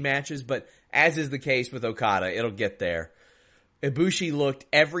Ibushi matches, but as is the case with Okada, it'll get there. Ibushi looked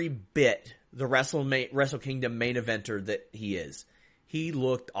every bit the Wrestle Kingdom main eventer that he is. He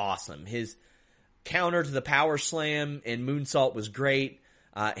looked awesome. His counter to the power slam and moonsault was great.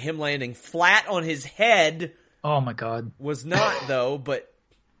 Him landing flat on his head. Oh my God. Was not though, but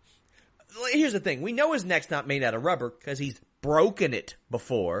here's the thing. We know his neck's not made out of rubber because he's broken it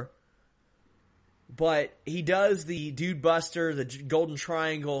before. But he does the Dude Buster, the Golden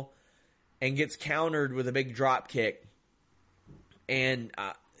Triangle, and gets countered with a big drop kick. And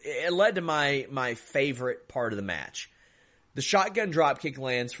it led to my favorite part of the match. The shotgun dropkick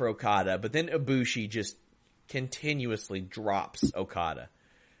lands for Okada, but then Ibushi just continuously drops Okada.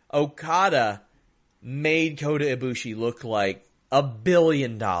 Okada made Kota Ibushi look like $1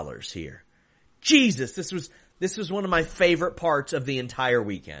 billion here. Jesus, this was one of my favorite parts of the entire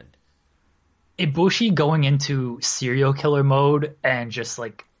weekend. Ibushi going into serial killer mode and just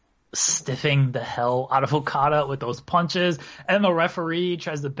like stiffing the hell out of Okada with those punches, and the referee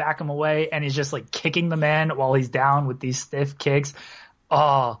tries to back him away and he's just like kicking the man while he's down with these stiff kicks.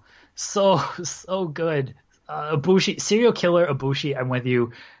 Oh, so good. Ibushi, serial killer Ibushi, I'm with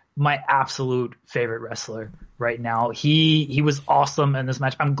you. My absolute favorite wrestler right now. He was awesome in this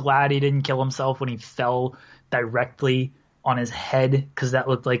match. I'm glad he didn't kill himself when he fell directly on his head, because that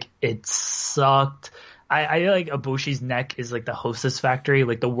looked like it sucked. I like Ibushi's neck is like the Hostess factory.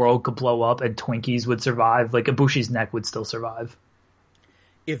 Like the world could blow up and Twinkies would survive. Like Ibushi's neck would still survive.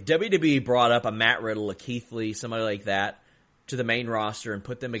 If WWE brought up a Matt Riddle, a Keith Lee, somebody like that to the main roster and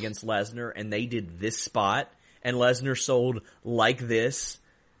put them against Lesnar, and they did this spot and Lesnar sold like this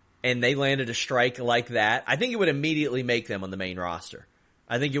and they landed a strike like that, I think it would immediately make them on the main roster.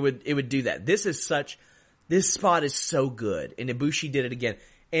 I think it would do that. This spot is so good, and Ibushi did it again.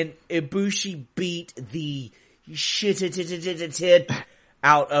 And Ibushi beat the shit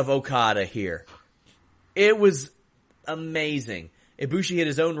out of Okada here. It was amazing. Ibushi hit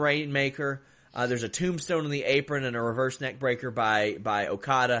his own Rainmaker. There's a tombstone on the apron and a reverse neck breaker by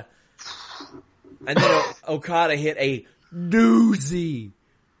Okada. And then Okada hit a doozy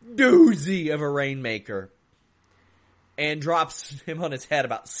of a Rainmaker and drops him on his head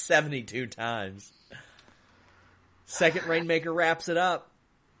about 72 times. Second Rainmaker wraps it up.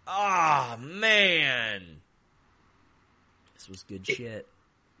 Ah, man. This was good shit.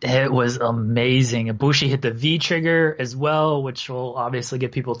 It was amazing. Ibushi hit the V trigger as well, which will obviously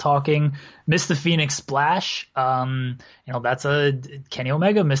get people talking. Missed the Phoenix Splash. That's a Kenny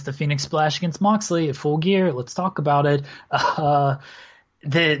Omega missed the Phoenix Splash against Moxley at Full Gear. Let's talk about it.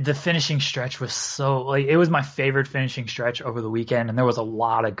 The finishing stretch was it was my favorite finishing stretch over the weekend, and there was a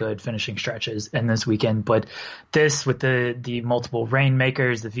lot of good finishing stretches in this weekend, but this with the multiple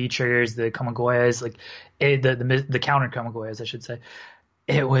Rainmakers, the V triggers, the Kamigoyas, the counter Kamigoyas, I should say.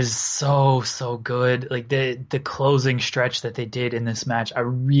 It was so good. Like the closing stretch that they did in this match, I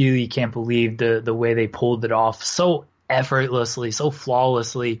really can't believe the way they pulled it off so effortlessly, so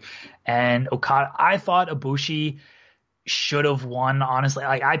flawlessly. And Okada, I thought Ibushi should have won, honestly.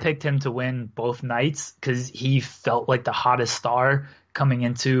 Like I picked him to win both nights because he felt like the hottest star coming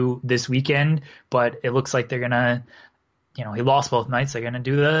into this weekend, but it looks like they're gonna, he lost both nights. They're gonna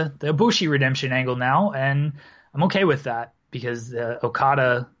do the Ibushi redemption angle now, and I'm okay with that because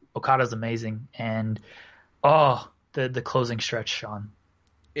Okada's amazing, and the closing stretch, Sean.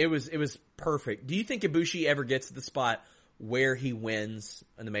 It was perfect. Do you think Ibushi ever gets to the spot where he wins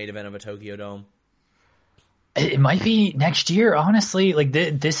in the main event of a Tokyo Dome? It might be next year, honestly. Like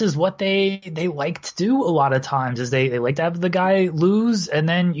this is what they like to do a lot of times, is they like to have the guy lose, and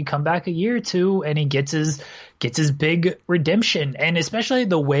then you come back a year or two and he gets his big redemption. And especially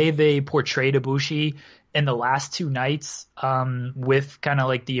the way they portrayed Ibushi in the last two nights, with kind of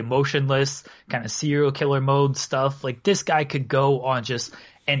like the emotionless kind of serial killer mode stuff. Like this guy could go on just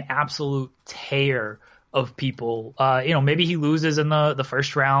an absolute tear of people. Maybe he loses in the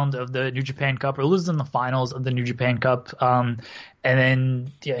first round of the New Japan Cup or loses in the finals of the New Japan Cup. And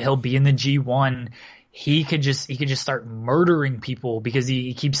then he'll be in the G1. He could just start murdering people because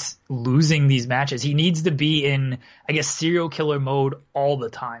he keeps losing these matches. He needs to be in, I guess, serial killer mode all the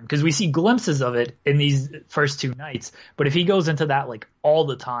time, because we see glimpses of it in these first 2 nights. But if he goes into that like all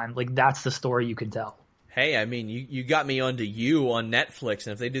the time, like that's the story you can tell. Hey, I mean, you got me onto You on Netflix,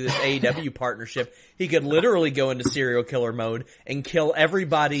 and if they do this AEW partnership, he could literally go into serial killer mode and kill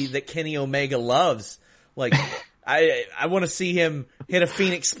everybody that Kenny Omega loves. Like, I want to see him hit a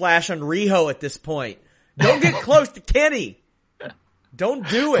Phoenix Splash on Riho at this point. Don't get close to Kenny. Don't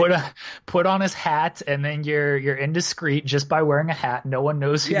do it. Put on his hat, and then you're indiscreet just by wearing a hat. No one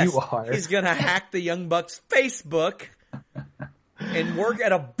knows who you are. He's gonna hack the Young Bucks Facebook and work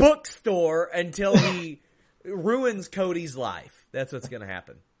at a bookstore until he ruins Cody's life. That's what's gonna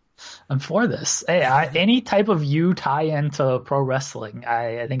happen. I'm for this. Hey, any type of You tie-in to pro wrestling,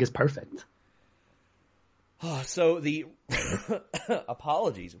 I think is perfect. So the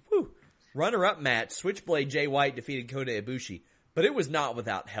apologies. Whew. Runner-up match, Switchblade Jay White defeated Kota Ibushi, but it was not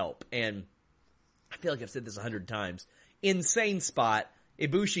without help. And I feel like I've said this 100 times. Insane spot.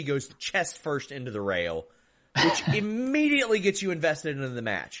 Ibushi goes chest first into the rail, which immediately gets you invested in the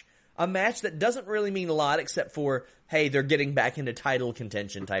match. A match that doesn't really mean a lot except for, hey, they're getting back into title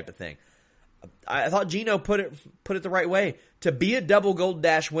contention type of thing. I thought Gino put it the right way. To be a double Gold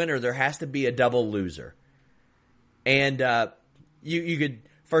Dash winner, there has to be a double loser. And you could,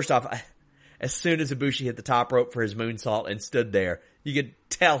 first off, as soon as Ibushi hit the top rope for his moonsault and stood there, you could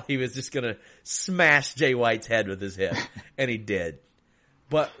tell he was just going to smash Jay White's head with his hip. And he did.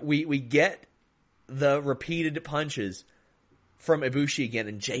 But we get the repeated punches from Ibushi again,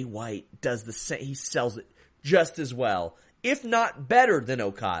 and Jay White does the same. He sells it just as well, if not better than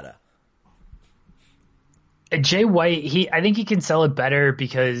Okada. Jay White, I think he can sell it better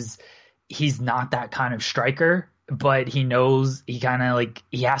because he's not that kind of striker. But he knows he kind of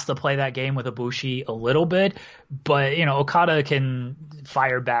he has to play that game with Ibushi a little bit. But, Okada can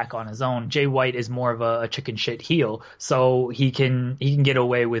fire back on his own. Jay White is more of a chicken shit heel. So he can get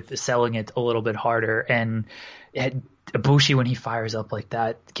away with selling it a little bit harder. And Ibushi, when he fires up like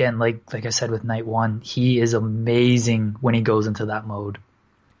that, again, like I said with night 1, he is amazing when he goes into that mode.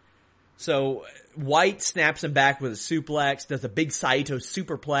 So White snaps him back with a suplex, does a big Saito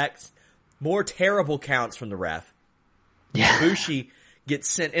superplex. More terrible counts from the ref. Yeah. Ibushi gets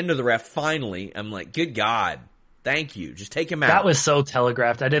sent into the ref finally. I'm like, good God. Thank you. Just take him out. That was so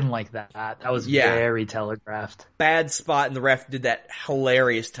telegraphed. I didn't like that. That was very telegraphed. Bad spot, and the ref did that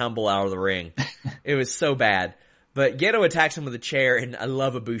hilarious tumble out of the ring. It was so bad. But Gedo attacks him with a chair, and I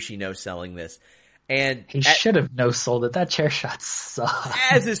love Ibushi no-selling this. And he should have no-sold it. That chair shot sucked.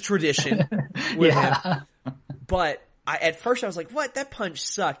 As is tradition with him. But at first I was like, what? That punch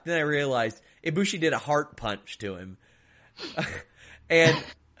sucked. Then I realized Ibushi did a heart punch to him. And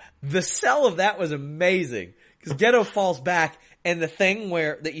the sell of that was amazing. Because Gedo falls back, and the thing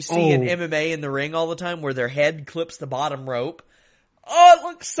that you see in MMA in the ring all the time, where their head clips the bottom rope. Oh, it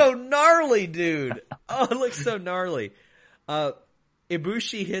looks so gnarly, dude. Oh, it looks so gnarly.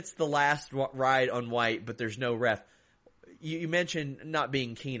 Ibushi hits the last ride on White, but there's no ref. You mentioned not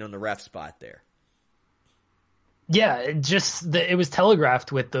being keen on the ref spot there. Yeah, it was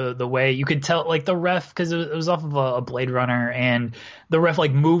telegraphed with the way you could tell, the ref, because it was off of a Blade Runner, and the ref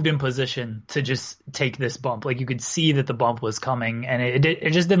moved in position to just take this bump. You could see that the bump was coming, and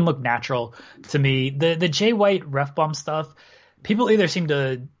it just didn't look natural to me. The Jay White ref bump stuff, people either seem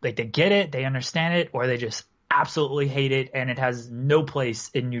to they get it, they understand it, or they just absolutely hate it, and it has no place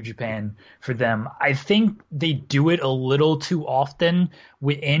in New Japan for them. I think they do it a little too often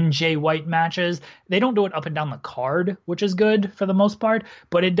within Jay White matches. They don't do it up and down the card, which is good for the most part,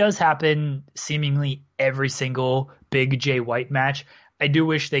 but it does happen seemingly every single big Jay White match. I do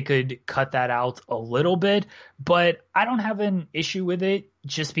wish they could cut that out a little bit, but I don't have an issue with it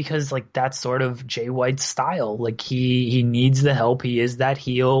just because that's sort of Jay White's style. He needs the help. He is that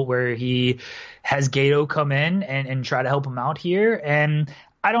heel where he has Gedo come in and try to help him out here. And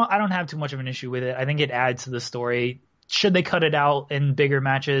I don't have too much of an issue with it. I think it adds to the story. Should they cut it out in bigger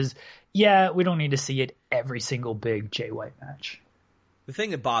matches? Yeah, we don't need to see it every single big Jay White match. The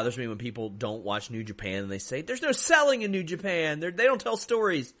thing that bothers me when people don't watch New Japan and they say there's no selling in New Japan, they don't tell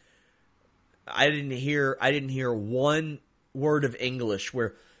stories. I didn't hear one word of English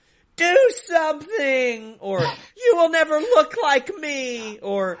where do something, or you will never look like me,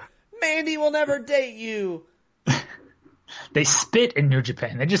 or Mandy will never date you. They spit in New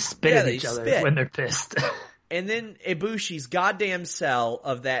Japan. They just spit at each other when they're pissed. And then Ibushi's goddamn sell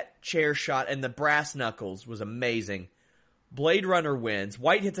of that chair shot and the brass knuckles was amazing. Blade Runner wins.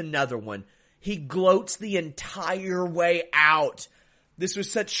 White hits another one. He gloats the entire way out. This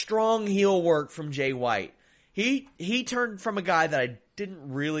was such strong heel work from Jay White. He turned from a guy that I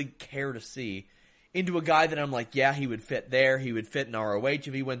didn't really care to see into a guy that I'm like, yeah, he would fit there. He would fit in ROH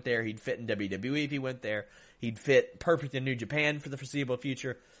if he went there. He'd fit in WWE if he went there. He'd fit perfect in New Japan for the foreseeable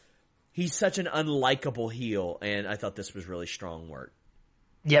future. He's such an unlikable heel, and I thought this was really strong work.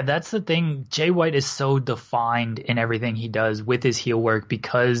 Yeah, that's the thing. Jay White is so defined in everything he does with his heel work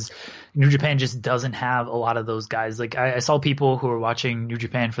because New Japan just doesn't have a lot of those guys. Like I saw people who were watching New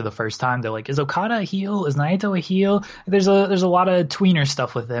Japan for the first time. They're like, "Is Okada a heel? Is Naito a heel?" There's a lot of tweener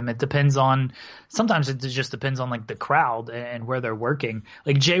stuff with them. It depends on. Sometimes it just depends on like the crowd and where they're working.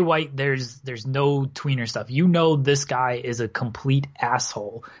 Like Jay White, there's no tweener stuff. You know, this guy is a complete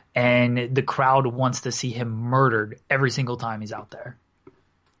asshole, and the crowd wants to see him murdered every single time he's out there.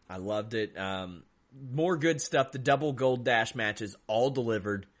 I loved it. More good stuff. The double gold dash matches all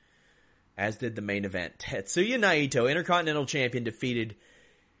delivered, as did the main event. Tetsuya Naito, Intercontinental Champion, defeated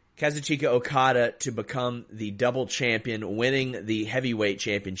Kazuchika Okada to become the double champion, winning the heavyweight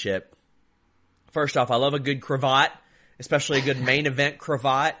championship. First off, I love a good cravat, especially a good main event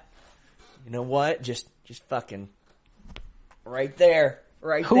cravat. You know what? Just fucking right there.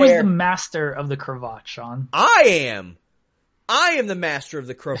 Right Who there. Who is the master of the cravat, Sean? I am the master of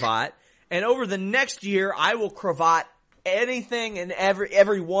the cravat, and over the next year, I will cravat anything and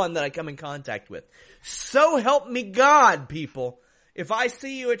everyone that I come in contact with. So help me God, people. If I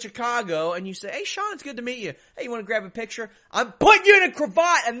see you at Chicago and you say, "Hey, Sean, it's good to meet you. Hey, you want to grab a picture?" I'm putting you in a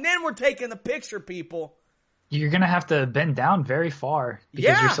cravat, and then we're taking the picture, people. You're going to have to bend down very far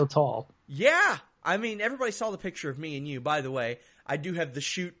because you're so tall. Yeah. I mean, everybody saw the picture of me and you. By the way, I do have the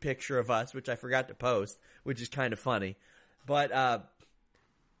shoot picture of us, which I forgot to post, which is kind of funny. But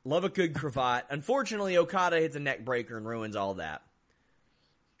love a good cravat. Unfortunately, Okada hits a neck breaker and ruins all that.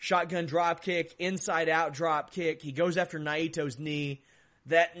 Shotgun drop kick, inside out drop kick. He goes after Naito's knee.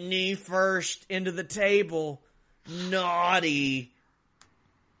 That knee first into the table. Naughty.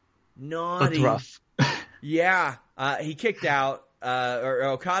 That's rough. Yeah. He kicked out. Or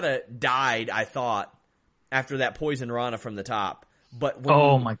Okada died, I thought, after that poison Rana from the top. But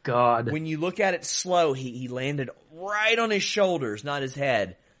my God. When you look at it slow, he landed right on his shoulders, not his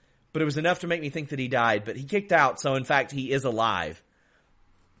head. But it was enough to make me think that he died. But he kicked out, so in fact, he is alive.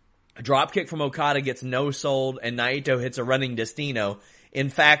 A drop kick from Okada gets no-sold, and Naito hits a running Destino. In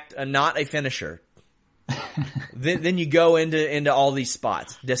fact, not a finisher. then you go into all these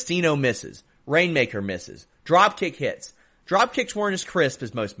spots. Destino misses. Rainmaker misses. Drop kick hits. Drop kicks weren't as crisp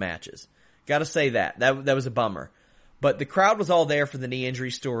as most matches. Gotta say that. That was a bummer. But the crowd was all there for the knee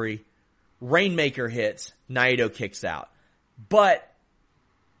injury story. Rainmaker hits. Naito kicks out. But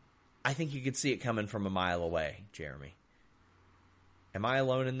I think you could see it coming from a mile away, Jeremy. Am I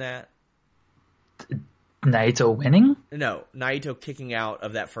alone in that? Naito winning? No, Naito kicking out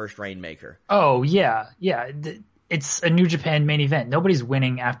of that first Rainmaker. Oh, yeah. It's a New Japan main event. Nobody's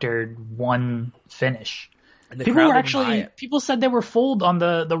winning after one finish. People said they were fooled on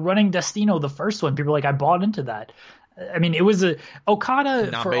the running Destino, the first one. People were like, I bought into that. I mean, it was Okada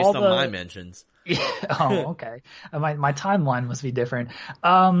not for based all on my mentions. Yeah, okay. My timeline must be different.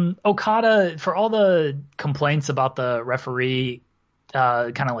 Okada, for all the complaints about the referee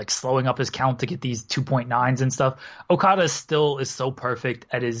kind of like slowing up his count to get these 2.9s and stuff, Okada still is so perfect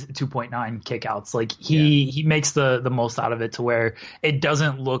at his 2.9 kickouts. Like he makes the most out of it to where it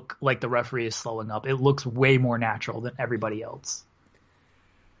doesn't look like the referee is slowing up. It looks way more natural than everybody else.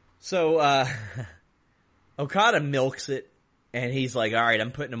 So Okada milks it, and he's like, all right,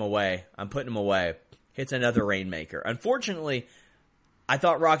 I'm putting him away. Hits another Rainmaker. Unfortunately, I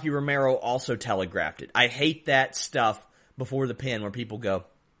thought Rocky Romero also telegraphed it. I hate that stuff before the pin where people go,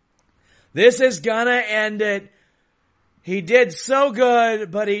 this is gonna end it. He did so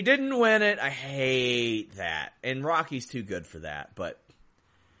good, but he didn't win it. I hate that. And Rocky's too good for that. But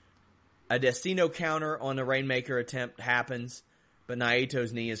a Destino counter on the Rainmaker attempt happens, but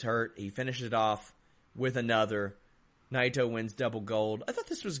Naito's knee is hurt. He finishes it off with another. Naito wins double gold. I thought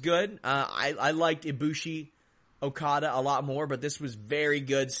this was good. I liked Ibushi Okada a lot more, but this was very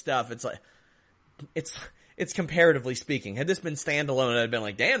good stuff. It's comparatively speaking. Had this been standalone, I'd have been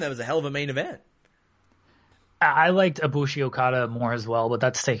like, damn, that was a hell of a main event. I liked Ibushi Okada more as well, but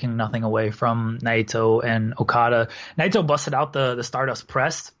that's taking nothing away from Naito and Okada. Naito busted out the Stardust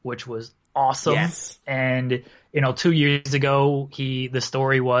Press, which was awesome. Yes. And 2 years ago, the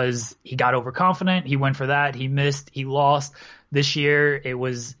story was he got overconfident. He went for that. He missed. He lost. This year it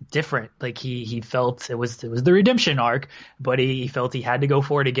was different. Like he felt it was the redemption arc, but he felt he had to go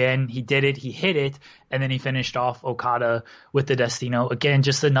for it again. He did it, he hit it, and then he finished off Okada with the Destino. Again,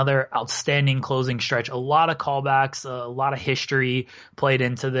 just another outstanding closing stretch. A lot of callbacks, a lot of history played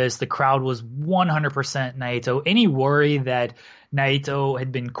into this. The crowd was 100% Naito. Any worry that Naito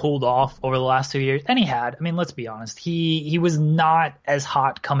had been cooled off over the last 2 years, and he had. I mean, let's be honest. He was not as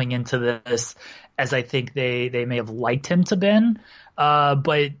hot coming into this as I think they may have liked him to been.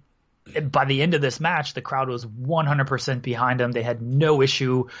 But by the end of this match, the crowd was 100% behind him. They had no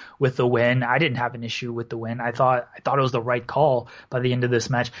issue with the win. I didn't have an issue with the win. I thought it was the right call by the end of this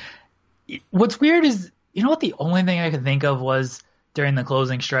match. What's weird is, you know what the only thing I could think of was during the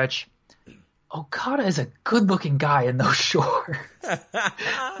closing stretch? Okada is a good-looking guy in those shorts.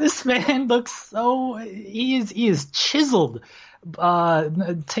 This man looks he is chiseled.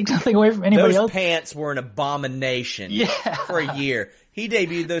 Take nothing away from anybody else. Those pants were an abomination for a year. He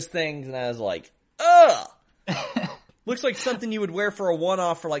debuted those things, and I was like, ugh! Looks like something you would wear for a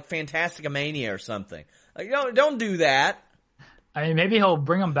one-off for like Fantastica Mania or something. Like, don't do that. I mean, maybe he'll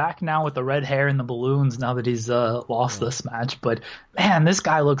bring him back now with the red hair and the balloons now that he's lost this match. But, man, this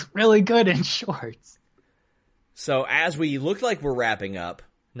guy looks really good in shorts. So as we look like we're wrapping up,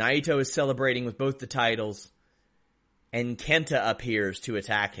 Naito is celebrating with both the titles, and Kenta appears to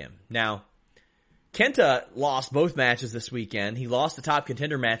attack him. Now, Kenta lost both matches this weekend. He lost the top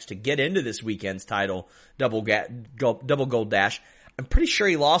contender match to get into this weekend's title double gold dash. I'm pretty sure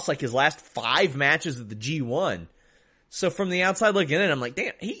he lost like his last 5 matches of the G1. So from the outside looking in, I'm like,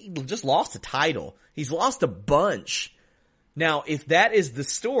 damn, he just lost a title. He's lost a bunch. Now, if that is the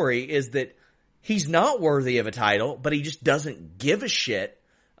story, is that he's not worthy of a title, but he just doesn't give a shit,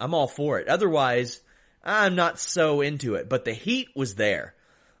 I'm all for it. Otherwise, I'm not so into it. But the heat was there.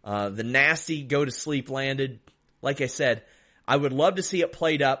 The nasty go to sleep landed. Like I said, I would love to see it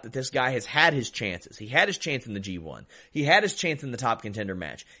played up that this guy has had his chances. He had his chance in the G1. He had his chance in the top contender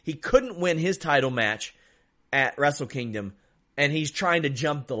match. He couldn't win his title match at Wrestle Kingdom, and he's trying to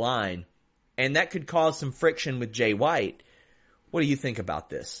jump the line, and that could cause some friction with Jay White. What do you think about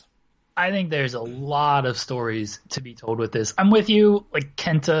this? I think there's a lot of stories to be told with this. I'm with you. Like,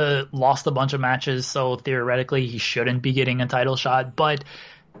 Kenta lost a bunch of matches, so theoretically he shouldn't be getting a title shot, but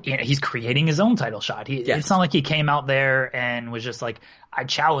you know, he's creating his own title shot. It's not like he came out there and was just like, I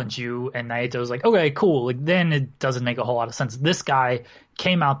challenge you, and Naito was like, okay, cool. Like, then it doesn't make a whole lot of sense. This guy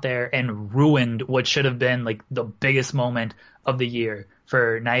came out there and ruined what should have been like the biggest moment of the year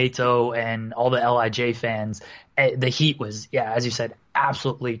for Naito and all the LIJ fans. The heat was, as you said,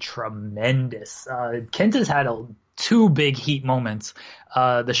 absolutely tremendous. Kenta's had 2 big heat moments.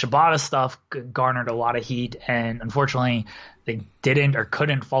 The Shibata stuff garnered a lot of heat, and unfortunately they didn't or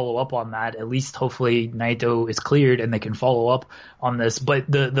couldn't follow up on that. At least hopefully Naito is cleared and they can follow up on this. But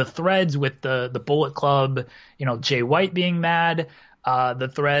the threads with the Bullet Club, you know, Jay White being mad,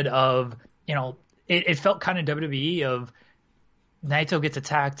 the thread of, you know, it felt kind of WWE of Naito gets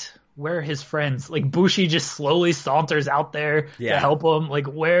attacked. Where are his friends? Like, Bushi just slowly saunters out there to help him. Like,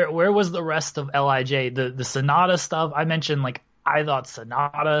 where was the rest of LIJ? The Sonata stuff I mentioned, like, I thought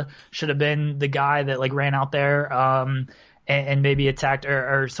Sonata should have been the guy that like ran out there and maybe attacked,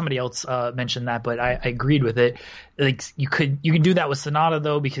 or somebody else mentioned that, but I agreed with it. Like, you can do that with Sonata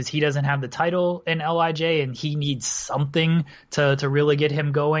though, because he doesn't have the title in LIJ and he needs something to really get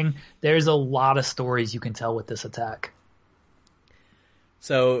him going. There's a lot of stories you can tell with this attack.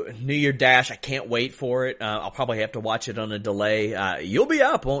 So, New Year Dash, I can't wait for it. I'll probably have to watch it on a delay. You'll be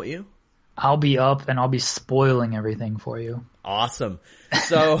up, won't you? I'll be up, and I'll be spoiling everything for you. Awesome.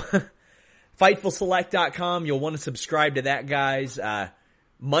 So, FightfulSelect.com, you'll want to subscribe to that, guys.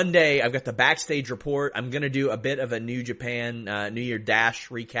 Monday, I've got the backstage report. I'm going to do a bit of a New Japan New Year Dash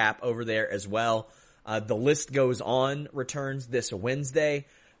recap over there as well. The List Goes On returns this Wednesday,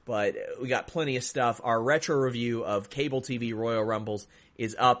 but we got plenty of stuff. Our retro review of Cable TV Royal Rumbles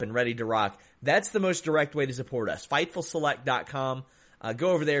is up and ready to rock. That's the most direct way to support us. FightfulSelect.com.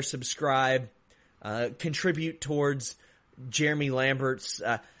 Go over there, subscribe, contribute towards Jeremy Lambert's,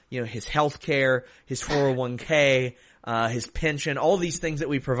 his health care, his 401k, his pension, all these things that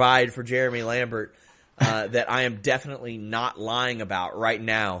we provide for Jeremy Lambert, that I am definitely not lying about right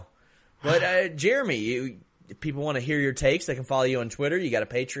now. But, Jeremy, if people want to hear your takes, they can follow you on Twitter. You got a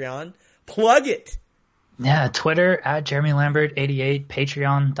Patreon. Plug it! Yeah, Twitter at Jeremy Lambert 88,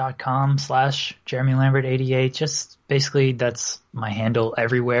 patreon.com/Jeremy Lambert 88. Just basically that's my handle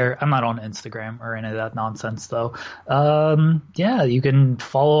everywhere. I'm not on Instagram or any of that nonsense though. You can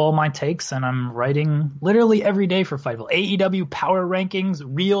follow all my takes, and I'm writing literally every day for Fightful. AEW power rankings,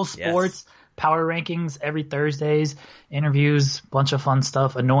 real sports, power rankings every Thursdays, interviews, bunch of fun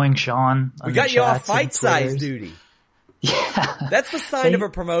stuff. Annoying Sean. We got you off fight size duty. Yeah. That's the sign of a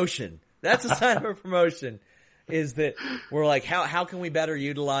promotion. That's the sign of a promotion, is that we're like, how can we better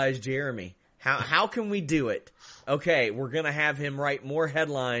utilize Jeremy? How can we do it? Okay, we're going to have him write more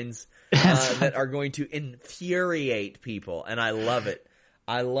headlines that are going to infuriate people, and I love it.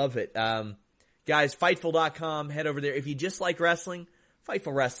 I love it. Guys, Fightful.com, head over there. If you just like wrestling,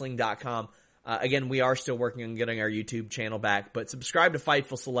 FightfulWrestling.com. Again, we are still working on getting our YouTube channel back, but subscribe to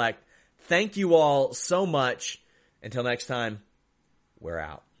Fightful Select. Thank you all so much. Until next time, we're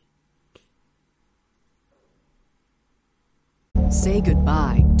out. Say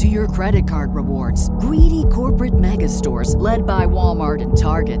goodbye to your credit card rewards. Greedy corporate mega stores, led by Walmart and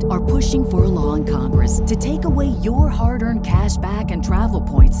Target, are pushing for a law in Congress to take away your hard-earned cash back and travel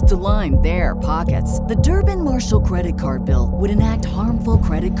points to line their pockets. The Durbin-Marshall credit card bill would enact harmful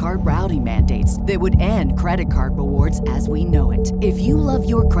credit card routing mandates that would end credit card rewards as we know it. If you love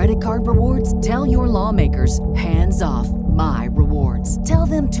your credit card rewards, tell your lawmakers, hands off my rewards. Tell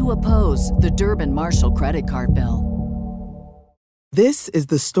them to oppose the Durbin-Marshall credit card bill. This is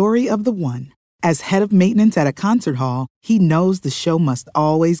the story of the one. As head of maintenance at a concert hall, he knows the show must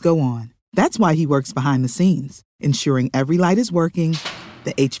always go on. That's why he works behind the scenes, ensuring every light is working,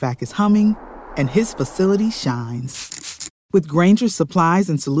 the HVAC is humming, and his facility shines. With Grainger's supplies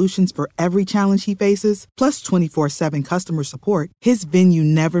and solutions for every challenge he faces, plus 24/7 customer support, his venue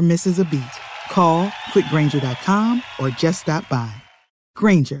never misses a beat. Call quickgrainger.com or just stop by.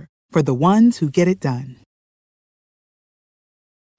 Grainger, for the ones who get it done.